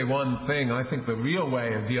me just say one thing. I think the real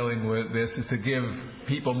way of dealing with this is to give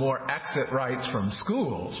people more exit rights from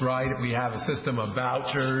schools, right? If we have a system of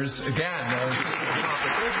vouchers, again, there's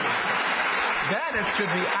competition. Then it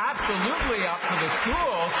should be absolutely up to the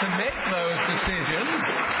school to make those decisions,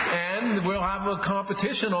 and we'll have a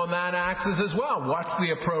competition on that axis as well. What's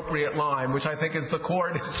the appropriate line, which I think is the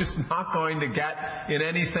court is just not going to get in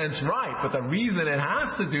any sense right. But the reason it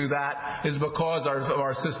has to do that is because of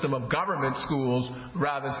our system of government schools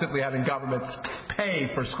rather than simply having governments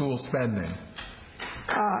pay for school spending.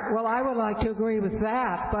 Well, I would like to agree with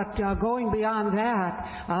that, but going beyond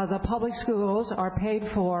that, the public schools are paid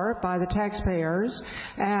for by the taxpayers,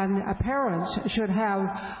 and parents should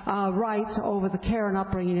have rights over the care and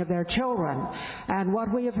upbringing of their children. And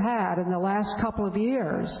what we have had in the last couple of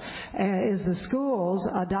years is the schools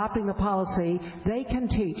adopting the policy they can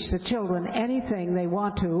teach the children anything they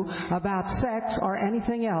want to about sex or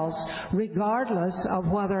anything else, regardless of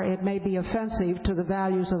whether it may be offensive to the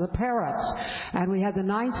values of the parents. And we had the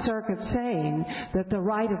Ninth Circuit saying that the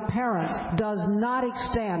right of parents does not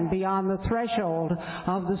extend beyond the threshold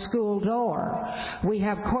of the school door. We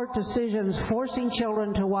have court decisions forcing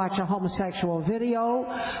children to watch a homosexual video,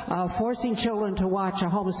 forcing children to watch a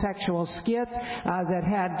homosexual skit that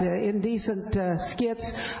had indecent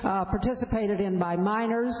skits participated in by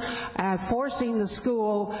minors, forcing the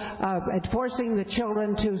school, forcing the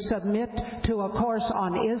children to submit to a course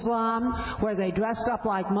on Islam where they dressed up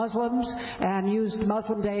like Muslims and used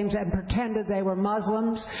Muslim names and pretended they were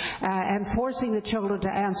Muslims, and forcing the children to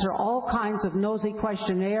answer all kinds of nosy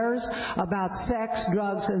questionnaires about sex,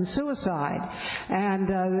 drugs, and suicide.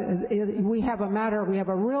 And we have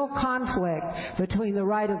a real conflict between the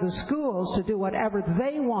right of the schools to do whatever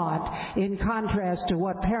they want in contrast to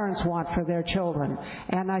what parents want for their children.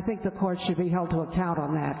 And I think the courts should be held to account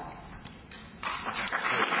on that.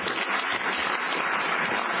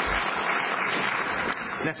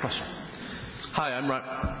 Next question. Hi, I'm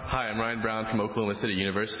Ryan Brown from Oklahoma City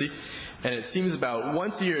University, and it seems about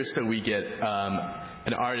once a year or so we get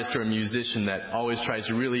an artist or a musician that always tries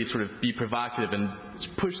to really sort of be provocative and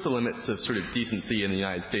push the limits of sort of decency in the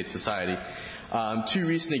United States society. Two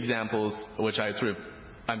recent examples, which I'm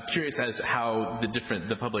curious as to how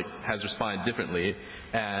the public has responded differently,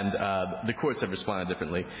 and the courts have responded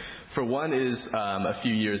differently. For one is a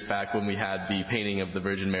few years back when we had the painting of the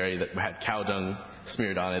Virgin Mary that had cow dung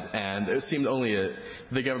smeared on it, and it seemed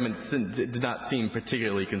the government did not seem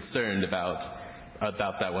particularly concerned about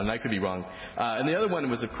that one. I could be wrong. And the other one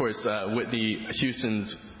was, of course, Whitney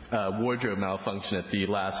Houston's wardrobe malfunction at the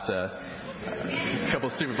last couple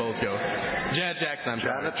of Super Bowls ago. Janet Jackson, I'm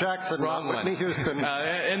sorry. Janet Jackson, wrong not Whitney Houston.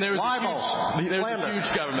 And there was a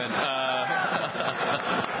huge government.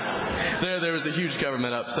 There was a huge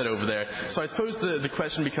government upset over there. So I suppose the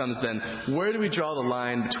question becomes then, where do we draw the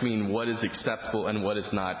line between what is acceptable and what is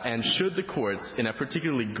not? And should the courts, in a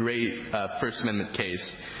particularly great First Amendment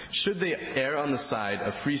case, should they err on the side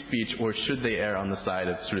of free speech or should they err on the side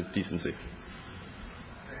of sort of decency?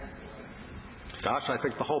 Gosh, I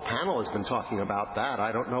think the whole panel has been talking about that.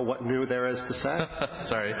 I don't know what new there is to say.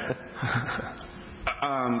 Sorry.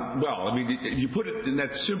 Well, I mean, if you put it in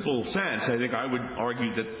that simple sense, I think I would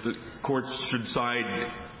argue that the courts should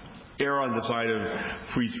err on the side of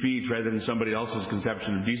free speech rather than somebody else's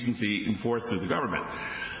conception of decency enforced through the government.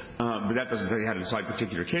 But that doesn't tell you how to decide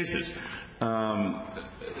particular cases.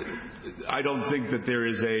 I don't think that there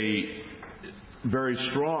is a very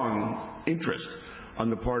strong interest on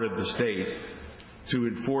the part of the state to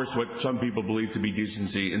enforce what some people believe to be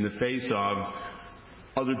decency in the face of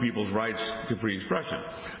other people's rights to free expression.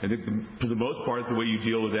 I think for the most part the way you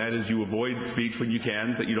deal with that is you avoid speech when you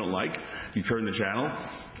can that you don't like. You turn the channel,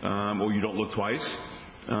 or you don't look twice.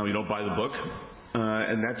 You don't buy the book.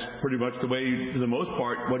 And that's pretty much the way, for the most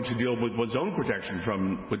part, one should deal with one's own protection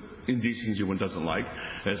from indecency one doesn't like.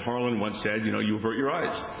 As Harlan once said, you avert your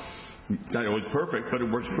eyes. Not always perfect, but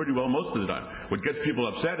it works pretty well most of the time. What gets people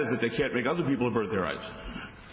upset is that they can't make other people avert their eyes.